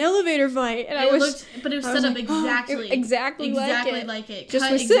second elevator fight, and But it was set up exactly like it. Just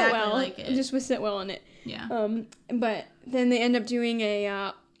Cut with exactly Sitwell, like it. just with Sitwell in it. Yeah. But then they end up doing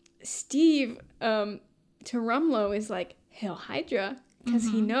a Steve to Rumlow is like, Hail Hydra, because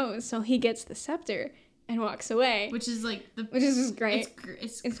he knows, so he gets the scepter and walks away, which is like which is just great.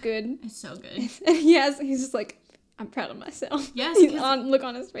 It's good. It's so good. And he's just like, I'm proud of myself. Yes, look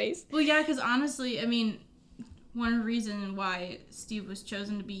on his face. Well, yeah, because honestly, I mean, one reason why Steve was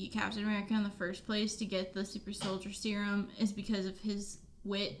chosen to be Captain America in the first place, to get the super soldier serum, is because of his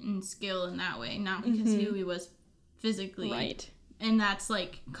wit and skill in that way, not because who he was physically. Right. And that's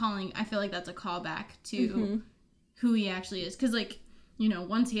like I feel like that's a callback to who he actually is, because like, you know,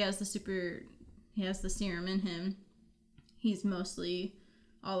 once he has the serum in him, he's mostly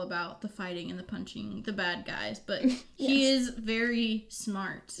all about the fighting and the punching the bad guys, but he is very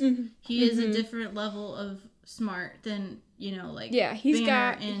smart. He is a different level of smart than, you know, like he's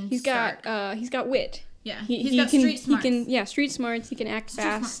Banner got wit. Yeah, he's got street smarts. Street smarts. He can act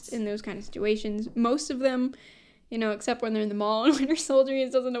fast in those kind of situations. Most of them, you know, except when they're in the mall and Winter Soldier, he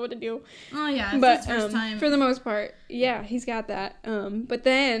doesn't know what to do. Oh yeah, but his first time. For the most part, yeah, he's got that. But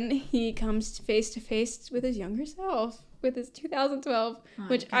then he comes face to face with his younger self, with his 2012,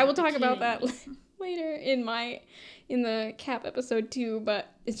 which I will talk about that later in the Cap episode too. But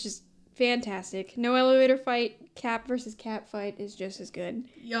it's just fantastic. No elevator fight. Cap versus Cap fight is just as good.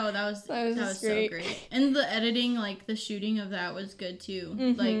 Yo, that was so great. And the editing, like the shooting of that was good too.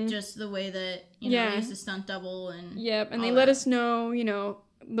 Like just the way that, you know, they used a stunt double and and they let us know, you know,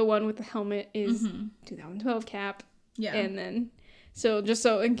 the one with the helmet is 2012 Cap. Yeah. And then so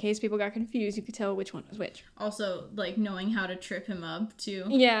in case people got confused, you could tell which one was which. Also, like knowing how to trip him up too.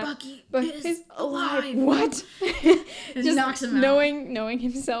 Yeah. Bucky is alive. What? Just knocks him out. Knowing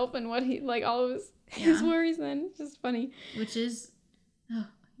himself and what he, like, all of his worries then. It's just funny. Which is,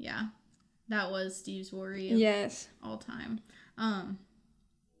 that was Steve's worry of all time.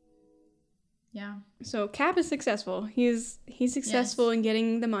 Yeah. So Cap is successful. He's successful in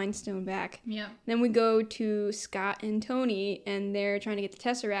getting the Mind Stone back. Yeah. Then we go to Scott and Tony, and they're trying to get the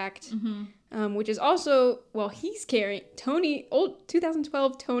Tesseract, which is also, well, he's carrying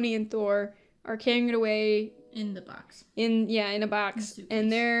 2012 Tony and Thor are carrying it away in the box. In a box, and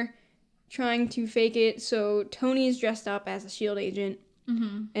they're trying to fake it. So Tony's dressed up as a S.H.I.E.L.D. agent.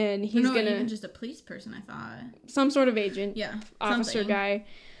 And he's even just a police person, I thought. Some sort of agent. Yeah. Officer guy.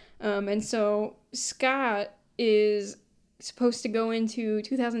 And so Scott is supposed to go into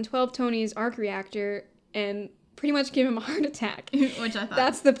 2012 Tony's arc reactor and pretty much give him a heart attack. Which I thought.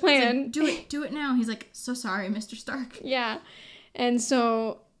 That's the plan. Like, do it now. He's like, so sorry, Mr. Stark. Yeah. And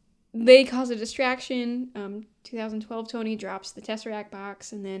so they cause a distraction. 2012 Tony drops the Tesseract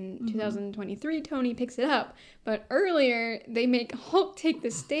box, and then 2023 Tony picks it up. But earlier, they make Hulk take the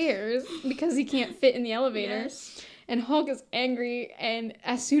stairs because he can't fit in the elevator. Yes. And Hulk is angry, and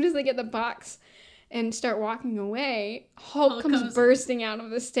as soon as they get the box and start walking away, Hulk comes bursting out of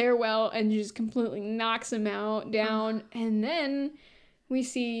the stairwell and just completely knocks him down. And then we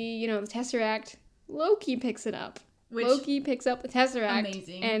see, you know, the Tesseract. Loki picks it up. Loki picks up the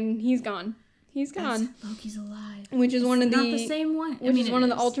Tesseract, and he's gone. He's gone. Loki's alive. Which is one of not the same one. Which is one of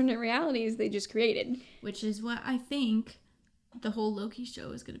the alternate realities they just created. Which is what I think the whole Loki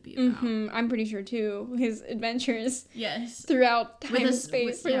show is going to be about. I'm pretty sure too. His adventures. Yes. Throughout time and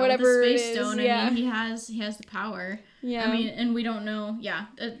space, or whatever with the it space is. stone, Yeah. I mean, he has the power. Yeah. I mean, and we don't know. Yeah,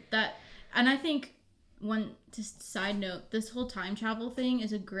 that, and I think just side note, this whole time travel thing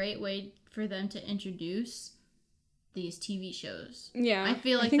is a great way for them to introduce these TV shows. Yeah. I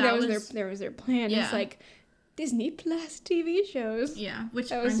feel like I think that was their plan. Yeah. It's like Disney Plus TV shows. Yeah, which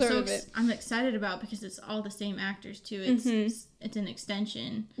that was I'm excited about because it's all the same actors too. It's an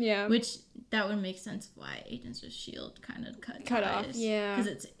extension. Yeah. Which that would make sense why Agents of S.H.I.E.L.D. kind of cut off. Yeah.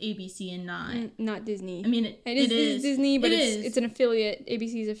 Because it's ABC and not Disney. I mean, it is Disney, but it's an affiliate.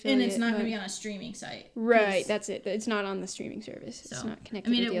 ABC's affiliate. And it's not going to be on a streaming site. Right, that's it. It's not on the streaming service. It's not connected.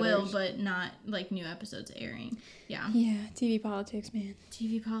 I mean, with it will, others. but not like new episodes airing. Yeah. Yeah, TV politics, man.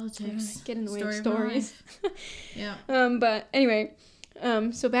 TV politics. Get in the way of stories. Yeah. But anyway,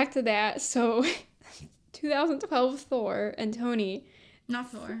 so back to that. So 2012 Thor and Tony.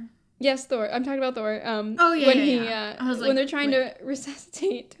 Not Thor. Yes, Thor. I'm talking about Thor. I was like, when they're trying to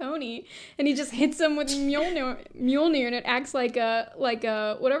resuscitate Tony, and he just hits him with Mjolnir, and it acts like a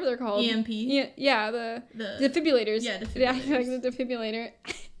whatever they're called. EMP. Yeah, the defibrillators. Yeah, defibrillators. It acts like the defibrillator.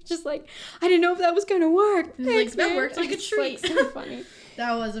 Just like, I didn't know if that was gonna work. Thanks, that man. worked like a treat. Like, so funny.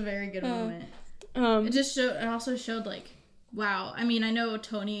 That was a very good moment. It also showed like, wow. I mean, I know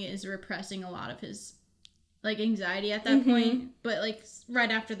Tony is repressing a lot of his like anxiety at that point, but like right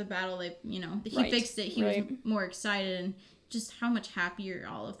after the battle, he fixed it. He was more excited, and just how much happier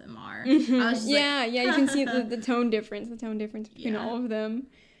all of them are. I was just you can see the tone difference between all of them.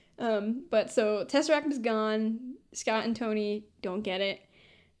 But so Tesseract is gone. Scott and Tony don't get it.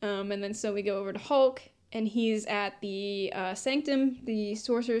 And then so we go over to Hulk, and he's at the Sanctum, the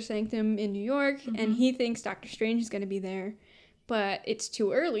Sorcerer's Sanctum in New York, and he thinks Doctor Strange is going to be there, but it's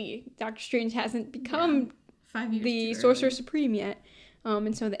too early. Doctor Strange hasn't become 5 years the Sorcerer Supreme yet.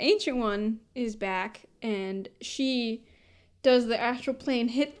 And so the Ancient One is back, and she does the astral plane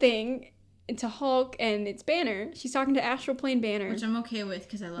hit thing into Hulk, and it's Banner. She's talking to astral plane Banner, which I'm okay with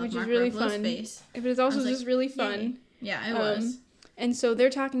because I love which Mark is really Ruffalo's fun. face. But it's also just really fun. Yeah, it was. And so they're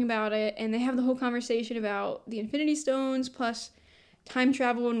talking about it, and they have the whole conversation about the Infinity Stones plus time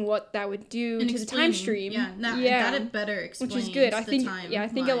travel and what that would do to the time stream. That it better explains. Which is good. I think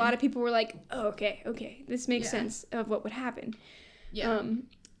timeline. A lot of people were like, "Oh, okay, this makes sense of what would happen." Yeah.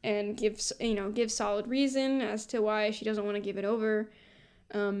 And gives solid reason as to why she doesn't want to give it over,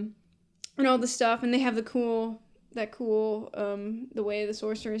 and all the stuff. And they have the way the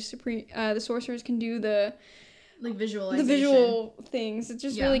sorcerers can do the visualization. The visual things. It's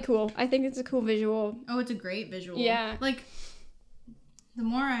just really cool. I think it's a cool visual. Oh, it's a great visual. Yeah. Like, the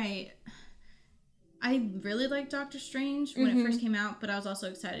more I really liked Doctor Strange when it first came out, but I was also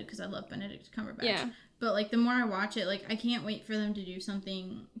excited because I love Benedict Cumberbatch. Yeah. But, like, the more I watch it, like, I can't wait for them to do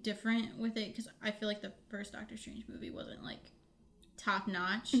something different with it because I feel like the first Doctor Strange movie wasn't, like, top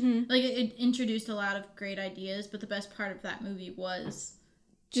notch. Like, it introduced a lot of great ideas, but the best part of that movie was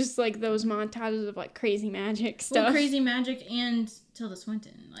just like those montages of like crazy magic stuff. Well, crazy magic and Tilda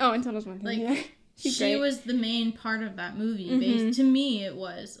Swinton. Like, and Tilda Swinton. Like, she was the main part of that movie. To me, it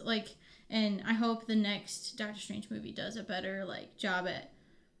was like, and I hope the next Doctor Strange movie does a better like job at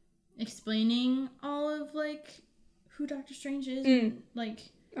explaining all of like who Doctor Strange is, and, like,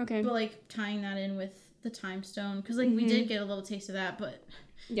 but like tying that in with the Time Stone because like we did get a little taste of that, but.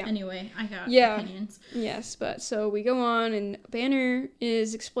 Yeah. Anyway, I got opinions. Yes, but so we go on, and Banner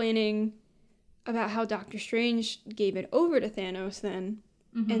is explaining about how Doctor Strange gave it over to Thanos then,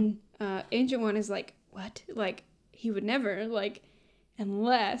 and Ancient One is like, what? Like, he would never, like,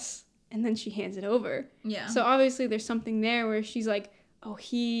 unless, and then she hands it over. Yeah. So obviously there's something there where she's like, oh,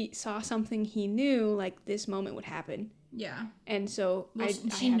 he saw something he knew, like, this moment would happen. Yeah. And so I have to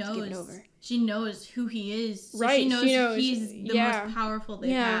give it over. She knows who he is. So right. She knows he's the most powerful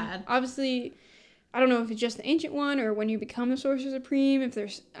they've had. Obviously, I don't know if it's just the Ancient One or when you become the Sorcerer Supreme. If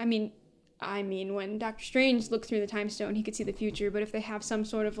there's, I mean, when Doctor Strange looked through the Time Stone, he could see the future. But if they have some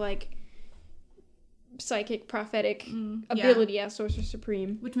sort of like psychic, prophetic ability as Sorcerer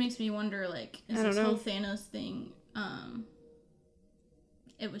Supreme, which makes me wonder, like, is this whole Thanos thing?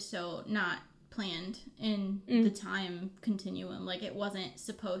 It was so not planned in the time continuum. Like, it wasn't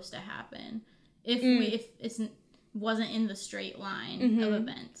supposed to happen if it wasn't in the straight line of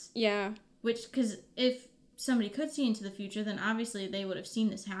events. Yeah. Which, because if somebody could see into the future, then obviously they would have seen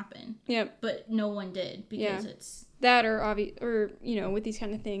this happen. Yep. But no one did because it's that or with these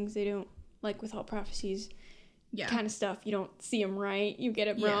kind of things, they don't, like with all prophecies, kind of stuff. You don't see them right. You get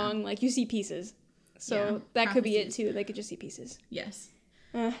it Yeah. wrong. Like, you see pieces. So Yeah, that could be it, prophecies. too. They could just see pieces. Yes.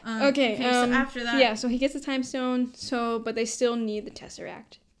 Okay, so after that... Yeah, so he gets the time stone, but they still need the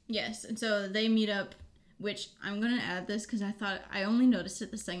Tesseract. Yes, and so they meet up, which I'm going to add this because I only noticed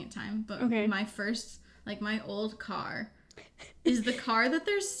it the second time, but my first, like, my old car is the car that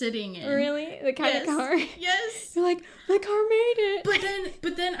they're sitting in. Really? The kind of car? Yes. You're like, my car made it.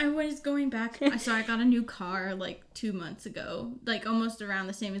 But then I was going back, so I got a new car, like, 2 months ago, like, almost around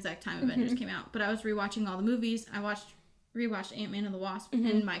the same exact time Avengers came out, but I was rewatching all the movies. I rewatched Ant-Man and the Wasp,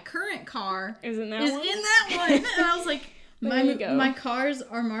 and my current car is in that one. And I was like, my cars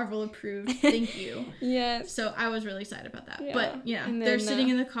are Marvel approved. Thank you. Yes. So I was really excited about that. Yeah. But yeah, And they're then, sitting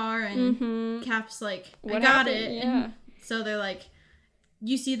in the car, and Cap's like, I what got happened? it. Yeah. And so they're like,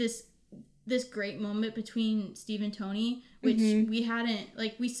 you see this great moment between Steve and Tony, which we hadn't,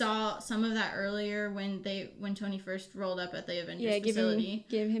 like, we saw some of that earlier when Tony first rolled up at the Avengers facility.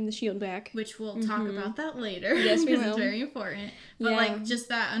 Give him the shield back. Which we'll talk about that later. Yes, we because will. It's very important. But like, just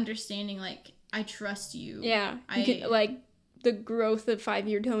that understanding, like, I trust you. Yeah. Like, the growth of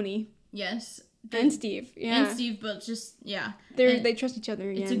 5-year Tony. Yes. And Steve. Yeah. And Steve, but just, yeah. They trust each other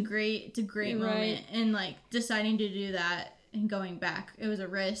again. It's a great moment. And, like, deciding to do that and going back, it was a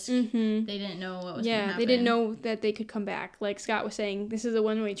risk. They didn't know what was going to happen. They didn't know that they could come back. Like Scott was saying, this is a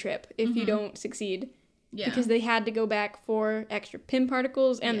one-way trip if you don't succeed. Yeah. Because they had to go back for extra Pym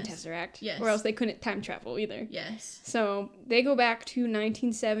particles and the Tesseract. Yes. Or else they couldn't time travel either. Yes. So they go back to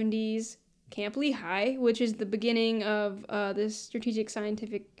 1970s Camp Lehigh, which is the beginning of the Strategic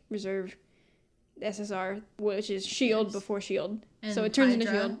Scientific Reserve, SSR, which is S.H.I.E.L.D. before S.H.I.E.L.D. And so it turns Hydra.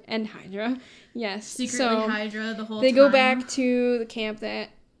 into S.H.I.E.L.D. and Hydra. Yes. Secretly Hydra the whole time. They go back to the camp that,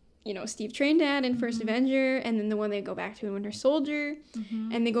 Steve trained at in First Avenger, and then the one they go back to in Winter Soldier.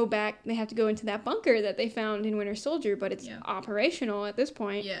 And they have to go into that bunker that they found in Winter Soldier, but it's operational at this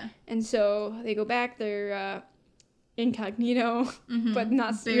point. Yeah. And so they go back, they're incognito, but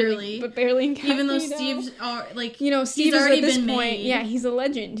not barely. really, but barely incognito. Even though Steve's like, Steve is already at this been point, made. He's a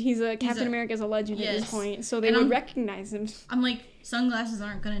legend. Captain America's a legend at this point, so they would recognize him. I'm like, sunglasses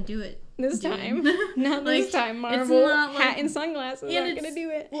aren't gonna do it this time. Not like, this time. Marvel not hat and sunglasses aren't gonna do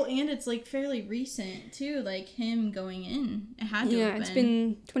it. Well, and it's like fairly recent too, like him going in. It had to have been. It's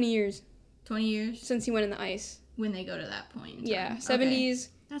been 20 years. 20 years since he went in the ice. When they go to that point. 70s. Okay.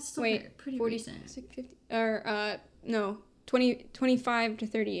 That's still pretty 40, recent. 50, or no, 25 to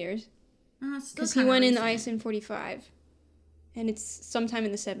 30 years. Because he went in the ice in 45, and it's sometime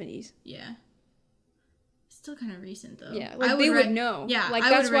in the 70s. Yeah. Still kind of recent though. Yeah, like they would know. Yeah, like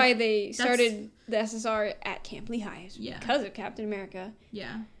that's why they started the SSR at Camp Lehigh. Because of Captain America.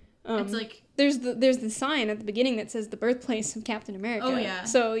 Yeah. It's like there's the sign at the beginning that says the birthplace of Captain America. Oh yeah.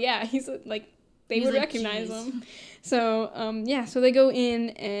 So yeah, he's like they would recognize him. So so they go in,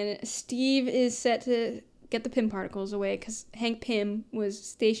 and Steve is set to get the Pym particles away because Hank Pym was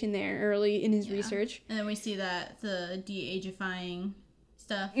stationed there early in his research. And then we see that the de-agifying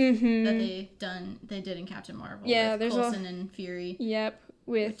stuff that they did in Captain Marvel. Yeah, with there's Coulson and Fury. Yep,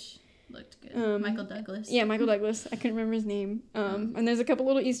 which looked good. Michael Douglas. Yeah, Michael Douglas. I couldn't remember his name. And there's a couple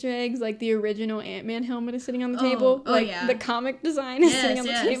little Easter eggs, like the original Ant-Man helmet is sitting on the table. Oh, yeah. The comic design is sitting on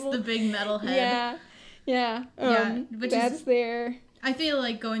the table. The big metal head. Yeah. That's there. I feel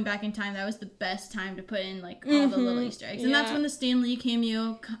like going back in time, that was the best time to put in like all the little Easter eggs, and that's when the Stan Lee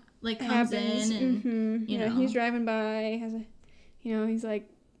cameo comes in, and you know he's driving by, has a, he's like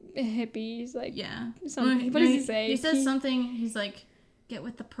a hippie, he's like something. What does he say? He says something. He's like, "Get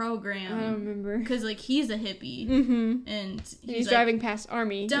with the program." I don't remember because like he's a hippie, and he's driving past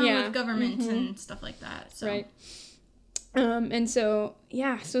army, done with government and stuff like that. So. Right. And so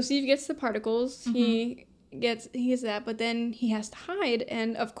Steve gets the particles. He gets that, but then he has to hide,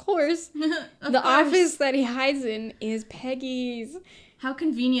 and of course office that he hides in is Peggy's. How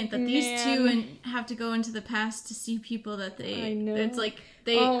convenient that these two have to go into the past to see people that they. I know. It's like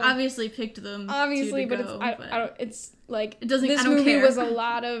they obviously picked them. Obviously, but it's like it doesn't. This I don't movie care. was a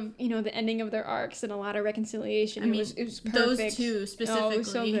lot of the ending of their arcs and a lot of reconciliation. I mean, it was perfect. Those two specifically. It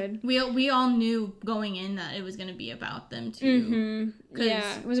was so good. We all knew going in that it was going to be about them too.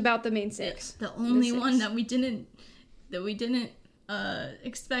 Yeah, it was about the main six. The only one that we didn't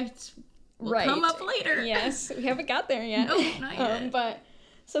expect. Will come up later. Yes, we haven't got there yet. No, not yet. But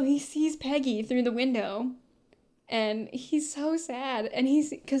so he sees Peggy through the window, and he's so sad. And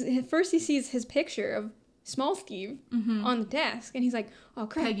because at first he sees his picture of small Steve on the desk, and he's like, "Oh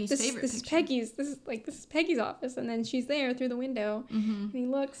crap, Peggy's favorite this is Peggy's. This is Peggy's office." And then she's there through the window, and he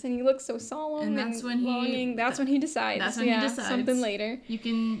looks so solemn and that's when longing. That's when he decides. That's when he decides something later. You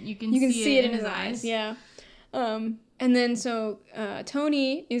can see it in his eyes. Yeah. And then so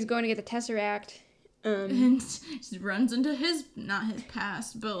Tony is going to get the Tesseract. And just runs into not his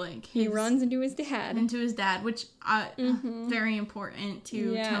past, but like he runs into his dad. Which very important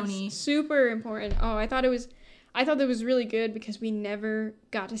to Tony. Super important. Oh, I thought that was really good because we never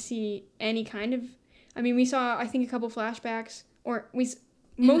got to see any kind of. I mean, we saw I think a couple flashbacks, or we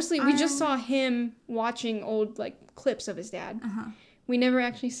just saw him watching old like clips of his dad. We never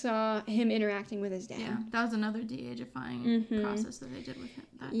actually saw him interacting with his dad. Yeah, that was another de-agifying process that they did with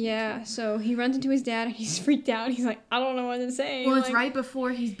him. So he runs into his dad and he's freaked out. He's like, I don't know what to say. Well, it's right before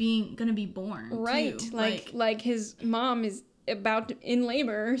he's gonna be born. Right, too. like his mom is in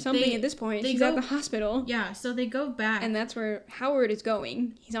labor or something at this point. She's at the hospital. Yeah, so they go back. And that's where Howard is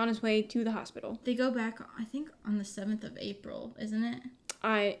going. He's on his way to the hospital. They go back, I think, on the 7th of April, isn't it?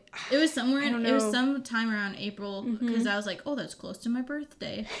 It was somewhere. It was some time around April because I was like, "Oh, that's close to my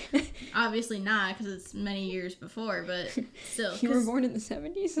birthday." Obviously not because it's many years before, but still. You were born in the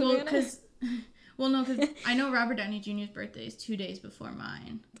 70s. Because I know Robert Downey Jr.'s birthday is 2 days before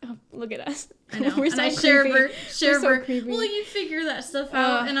mine. Oh, look at us. I know. We're so creepy. Well, you figure that stuff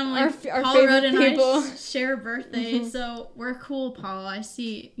out, and I'm like, our Paul Rudd and people. I share a birthday, so we're cool, Paul. I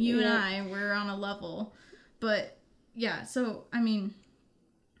see you and I. We're on a level, but yeah. So I mean.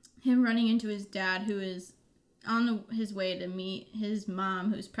 Him running into his dad, who is on his way to meet his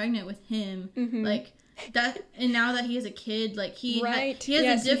mom, who's pregnant with him, like that, and now that he has a kid, like he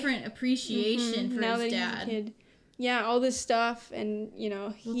has a different appreciation for his dad. He has a kid. Yeah, all this stuff, and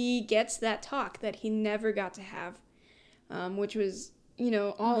he gets that talk that he never got to have, which was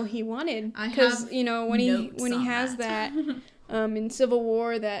all he wanted. Because when he has that in Civil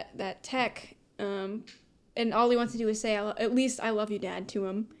War that tech. And all he wants to do is say, at least I love you, Dad, to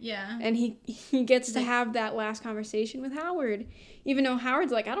him. Yeah. And he gets to have that last conversation with Howard. Even though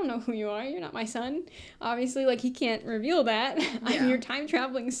Howard's like, I don't know who you are. You're not my son. Obviously, like, he can't reveal that. Yeah. I'm your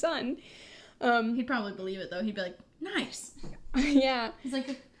time-traveling son. He'd probably believe it, though. He'd be like, nice. Yeah. He's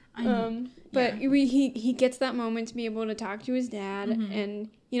like, but he gets that moment to be able to talk to his dad and,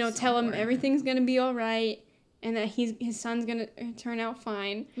 tell him everything's going to be all right. And that his son's gonna turn out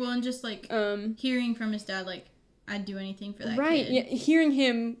fine. Well, and just like hearing from his dad, like I'd do anything for that right, kid. Yeah, hearing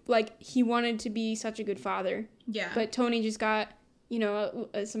him like he wanted to be such a good father. Yeah. But Tony just got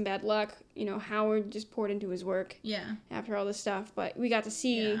some bad luck. Howard just poured into his work. Yeah. After all this stuff, but we got to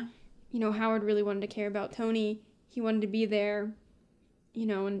see, Howard really wanted to care about Tony. He wanted to be there.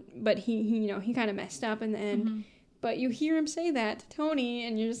 But he kind of messed up in the end. But you hear him say that to Tony,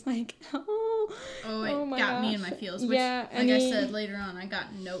 and you're just like, it got me in my feels. Which, I said later on, I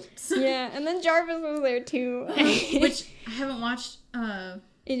got notes. Yeah, and then Jarvis was there too. Which I haven't watched.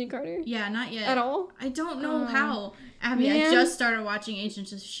 Agent Carter? Yeah, not yet. At all? I don't know how. Abby, I just started watching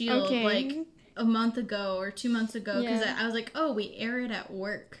Agents of S.H.I.E.L.D. like a month ago or 2 months ago because I was like, we air it at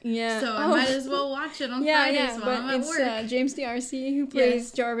work. Yeah. So I might as well watch it on Fridays while I'm at work. James D'Arcy who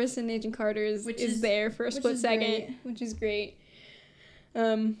plays Jarvis and Agent Carter is there for a split second, which is great.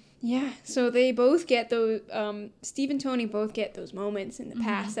 So they both get those, Steve and Tony both get those moments in the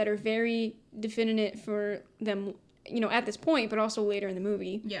past that are very definitive for them, at this point, but also later in the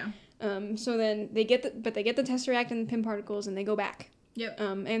movie. Yeah. So then they get the Tesseract and the Pym particles and they go back. Yep.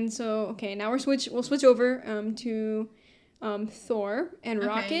 And so, okay, now we'll switch over to Thor and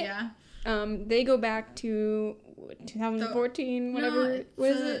Rocket. Okay, yeah. They go back to 2014, whatever. What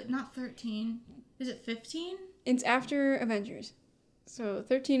is it? Not 13. Is it 15? It's after Avengers. So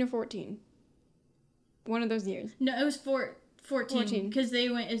 13 or 14. One of those years. No, it was 14. Because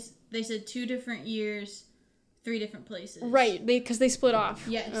they said 2 different years, 3 different places. Right, because they split off.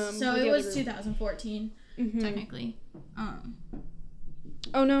 Yes, so it was 2014, technically.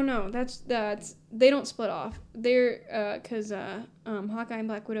 Oh, no, that's they don't split off. They're, because Hawkeye and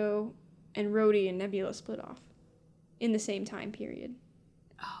Black Widow and Rhodey and Nebula split off in the same time period.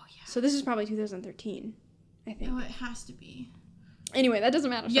 Oh, yeah. So this is probably 2013, I think. Oh, it has to be. Anyway, that doesn't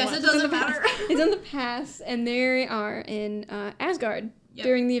matter so much. It doesn't matter. It's in the past, and they are in Asgard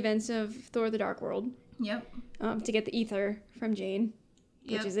during the events of Thor the Dark World. Yep. To get the ether from Jane,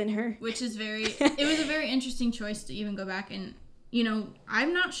 which is in her. Which is it was a very interesting choice to even go back and,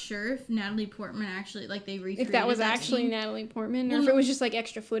 I'm not sure if Natalie Portman actually, like, they recreated if that was actually scene. Natalie Portman, or if it was just, like,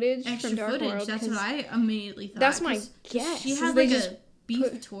 extra footage from Dark World. That's what I immediately thought. That's my guess. She had, like, a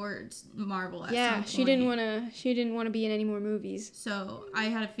beef towards Marvel at some point. She didn't want to be in any more movies. So, I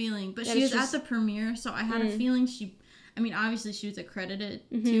had a feeling. But she was at the premiere, so I had a feeling obviously she was accredited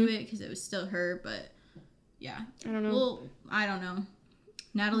to it, because it was still her, but, yeah. I don't know. Well, I don't know.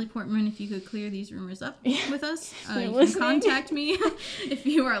 Natalie Portman, if you could clear these rumors up with us, you can listening. contact me if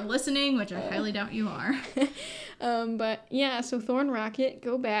you are listening, which I highly doubt you are. But yeah, so Thor and Rocket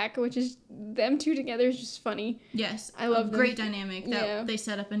go back, which is them two together is just funny. Yes, I love them. Great dynamic that they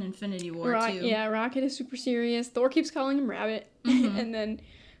set up in Infinity War too. Yeah, Rocket is super serious. Thor keeps calling him Rabbit, Mm-hmm. and then,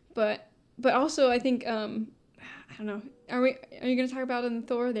 but also I think I don't know. Are you gonna talk about in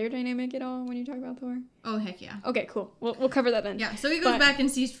Thor their dynamic at all when you talk about Thor? Oh heck yeah. Okay, cool. We'll cover that then. Yeah, so he goes back and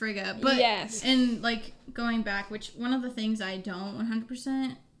sees Frigga, but yes, and like going back, which one of the things I don't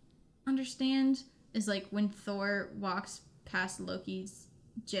 100% understand is like when Thor walks past Loki's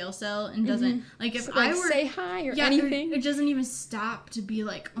jail cell and doesn't like if so, I like, were say hi or anything. it doesn't even stop to be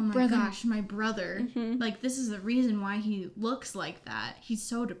like, oh my Brother. gosh, my brother. Like this is the reason why he looks like that. He's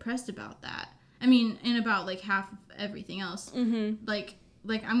so depressed about that. I mean, and about like half of everything else. Like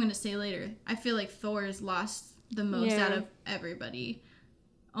I'm gonna say later, I feel like Thor's lost the most out of everybody.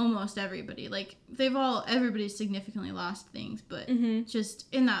 Almost everybody. Like everybody's significantly lost things, but just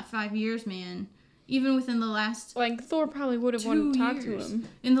in that 5 years, man, even within the last Like Thor probably would have wanted to talk to him.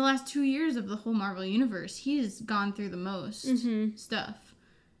 in the last 2 years of the whole Marvel universe, he's gone through the most stuff.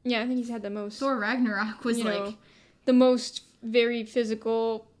 Yeah, I think he's had the most. Thor Ragnarok was the most very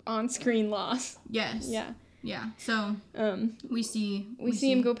physical on-screen loss. yes. Yeah. So we see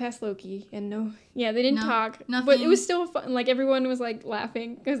him go past Loki, and they didn't talk. Nothing. But it was still fun. Like everyone was like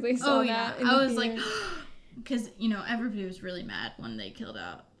laughing because they saw that. I was like, because everybody was really mad when they killed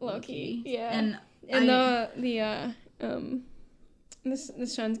out Loki. Yeah. And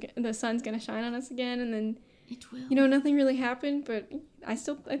the sun's gonna shine on us again, and then it will. Nothing really happened, but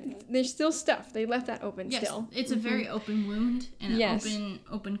there's still stuff. They left that open still. It's a very open wound and an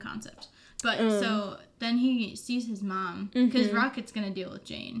open concept. But so then he sees his mom because Rocket's gonna deal with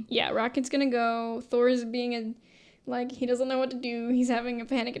Jane. Yeah, Rocket's gonna go. Thor is being he doesn't know what to do. He's having a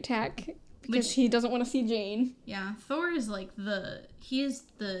panic attack because he doesn't want to see Jane. Yeah, Thor is he is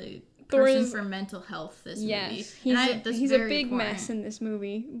the person for mental health this movie. Yes, he's a big mess in this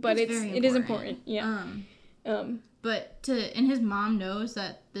movie, but it is important. Yeah. But and his mom knows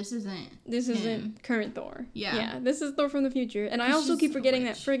that this isn't current Thor. Yeah. This is Thor from the future. And I also keep forgetting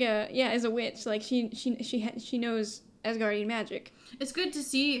that Frigga, is a witch. Like she knows Asgardian magic. It's good to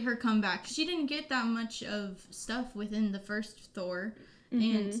see her come back. She didn't get that much of stuff within the first Thor,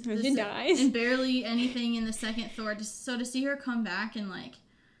 and she dies, and barely anything in the second Thor. So to see her come back and like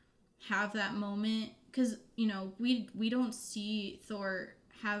have that moment, because we don't see Thor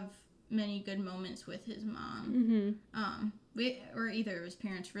have many good moments with his mom. Or either of his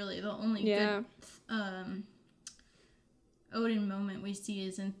parents, really. The only good Odin moment we see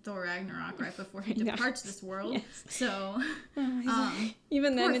is in Thor Ragnarok right before he departs this world. Yes. So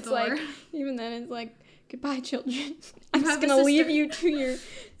even then it's like goodbye, children. I'm just gonna leave you to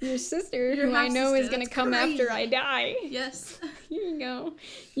your sister, who I know is gonna come after I die. Yes. Here you go.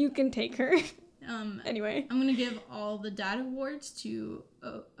 You can take her. Anyway, I'm gonna give all the dad awards to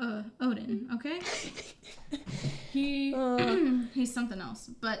Odin. Okay. He's something else.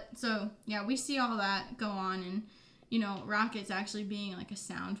 But so yeah, we see all that go on, and Rocket's actually being like a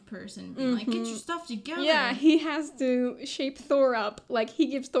sound person, being like, get your stuff together. Yeah, he has to shape Thor up. Like he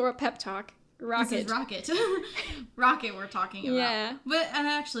gives Thor a pep talk. Rocket. This is Rocket. Rocket we're talking about. Yeah. But it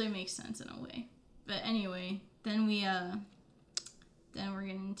actually makes sense in a way. But anyway, then we're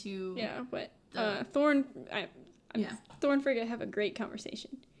getting to Thor and Frigga have a great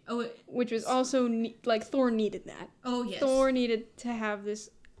conversation. Oh, which was also Thor needed that. Oh yes. Thor needed to have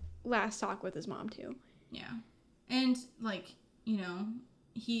this last talk with his mom too. Yeah, and since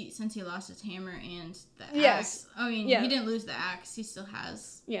he lost his hammer and the axe. I mean, he didn't lose the axe. He still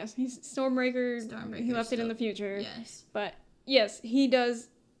has. Yes, he's Stormbreaker. He left it in the future. Yes, but yes, he does.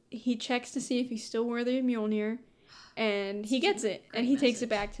 He checks to see if he's still worthy of Mjolnir. And he gets it, and he takes it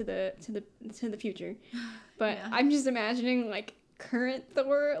back to the future. But I'm just imagining current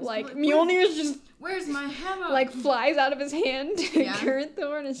Thor, Mjolnir's just where's my hammer? Flies out of his hand. Current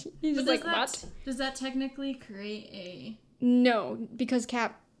Thor, and he's just what? Does that technically create a? No, because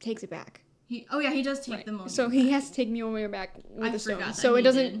Cap takes it back. He does take the Mjolnir. So he has to take Mjolnir back with the stone. That so it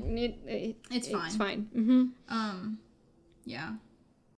doesn't. It's fine. It's fine. Mm-hmm. Yeah.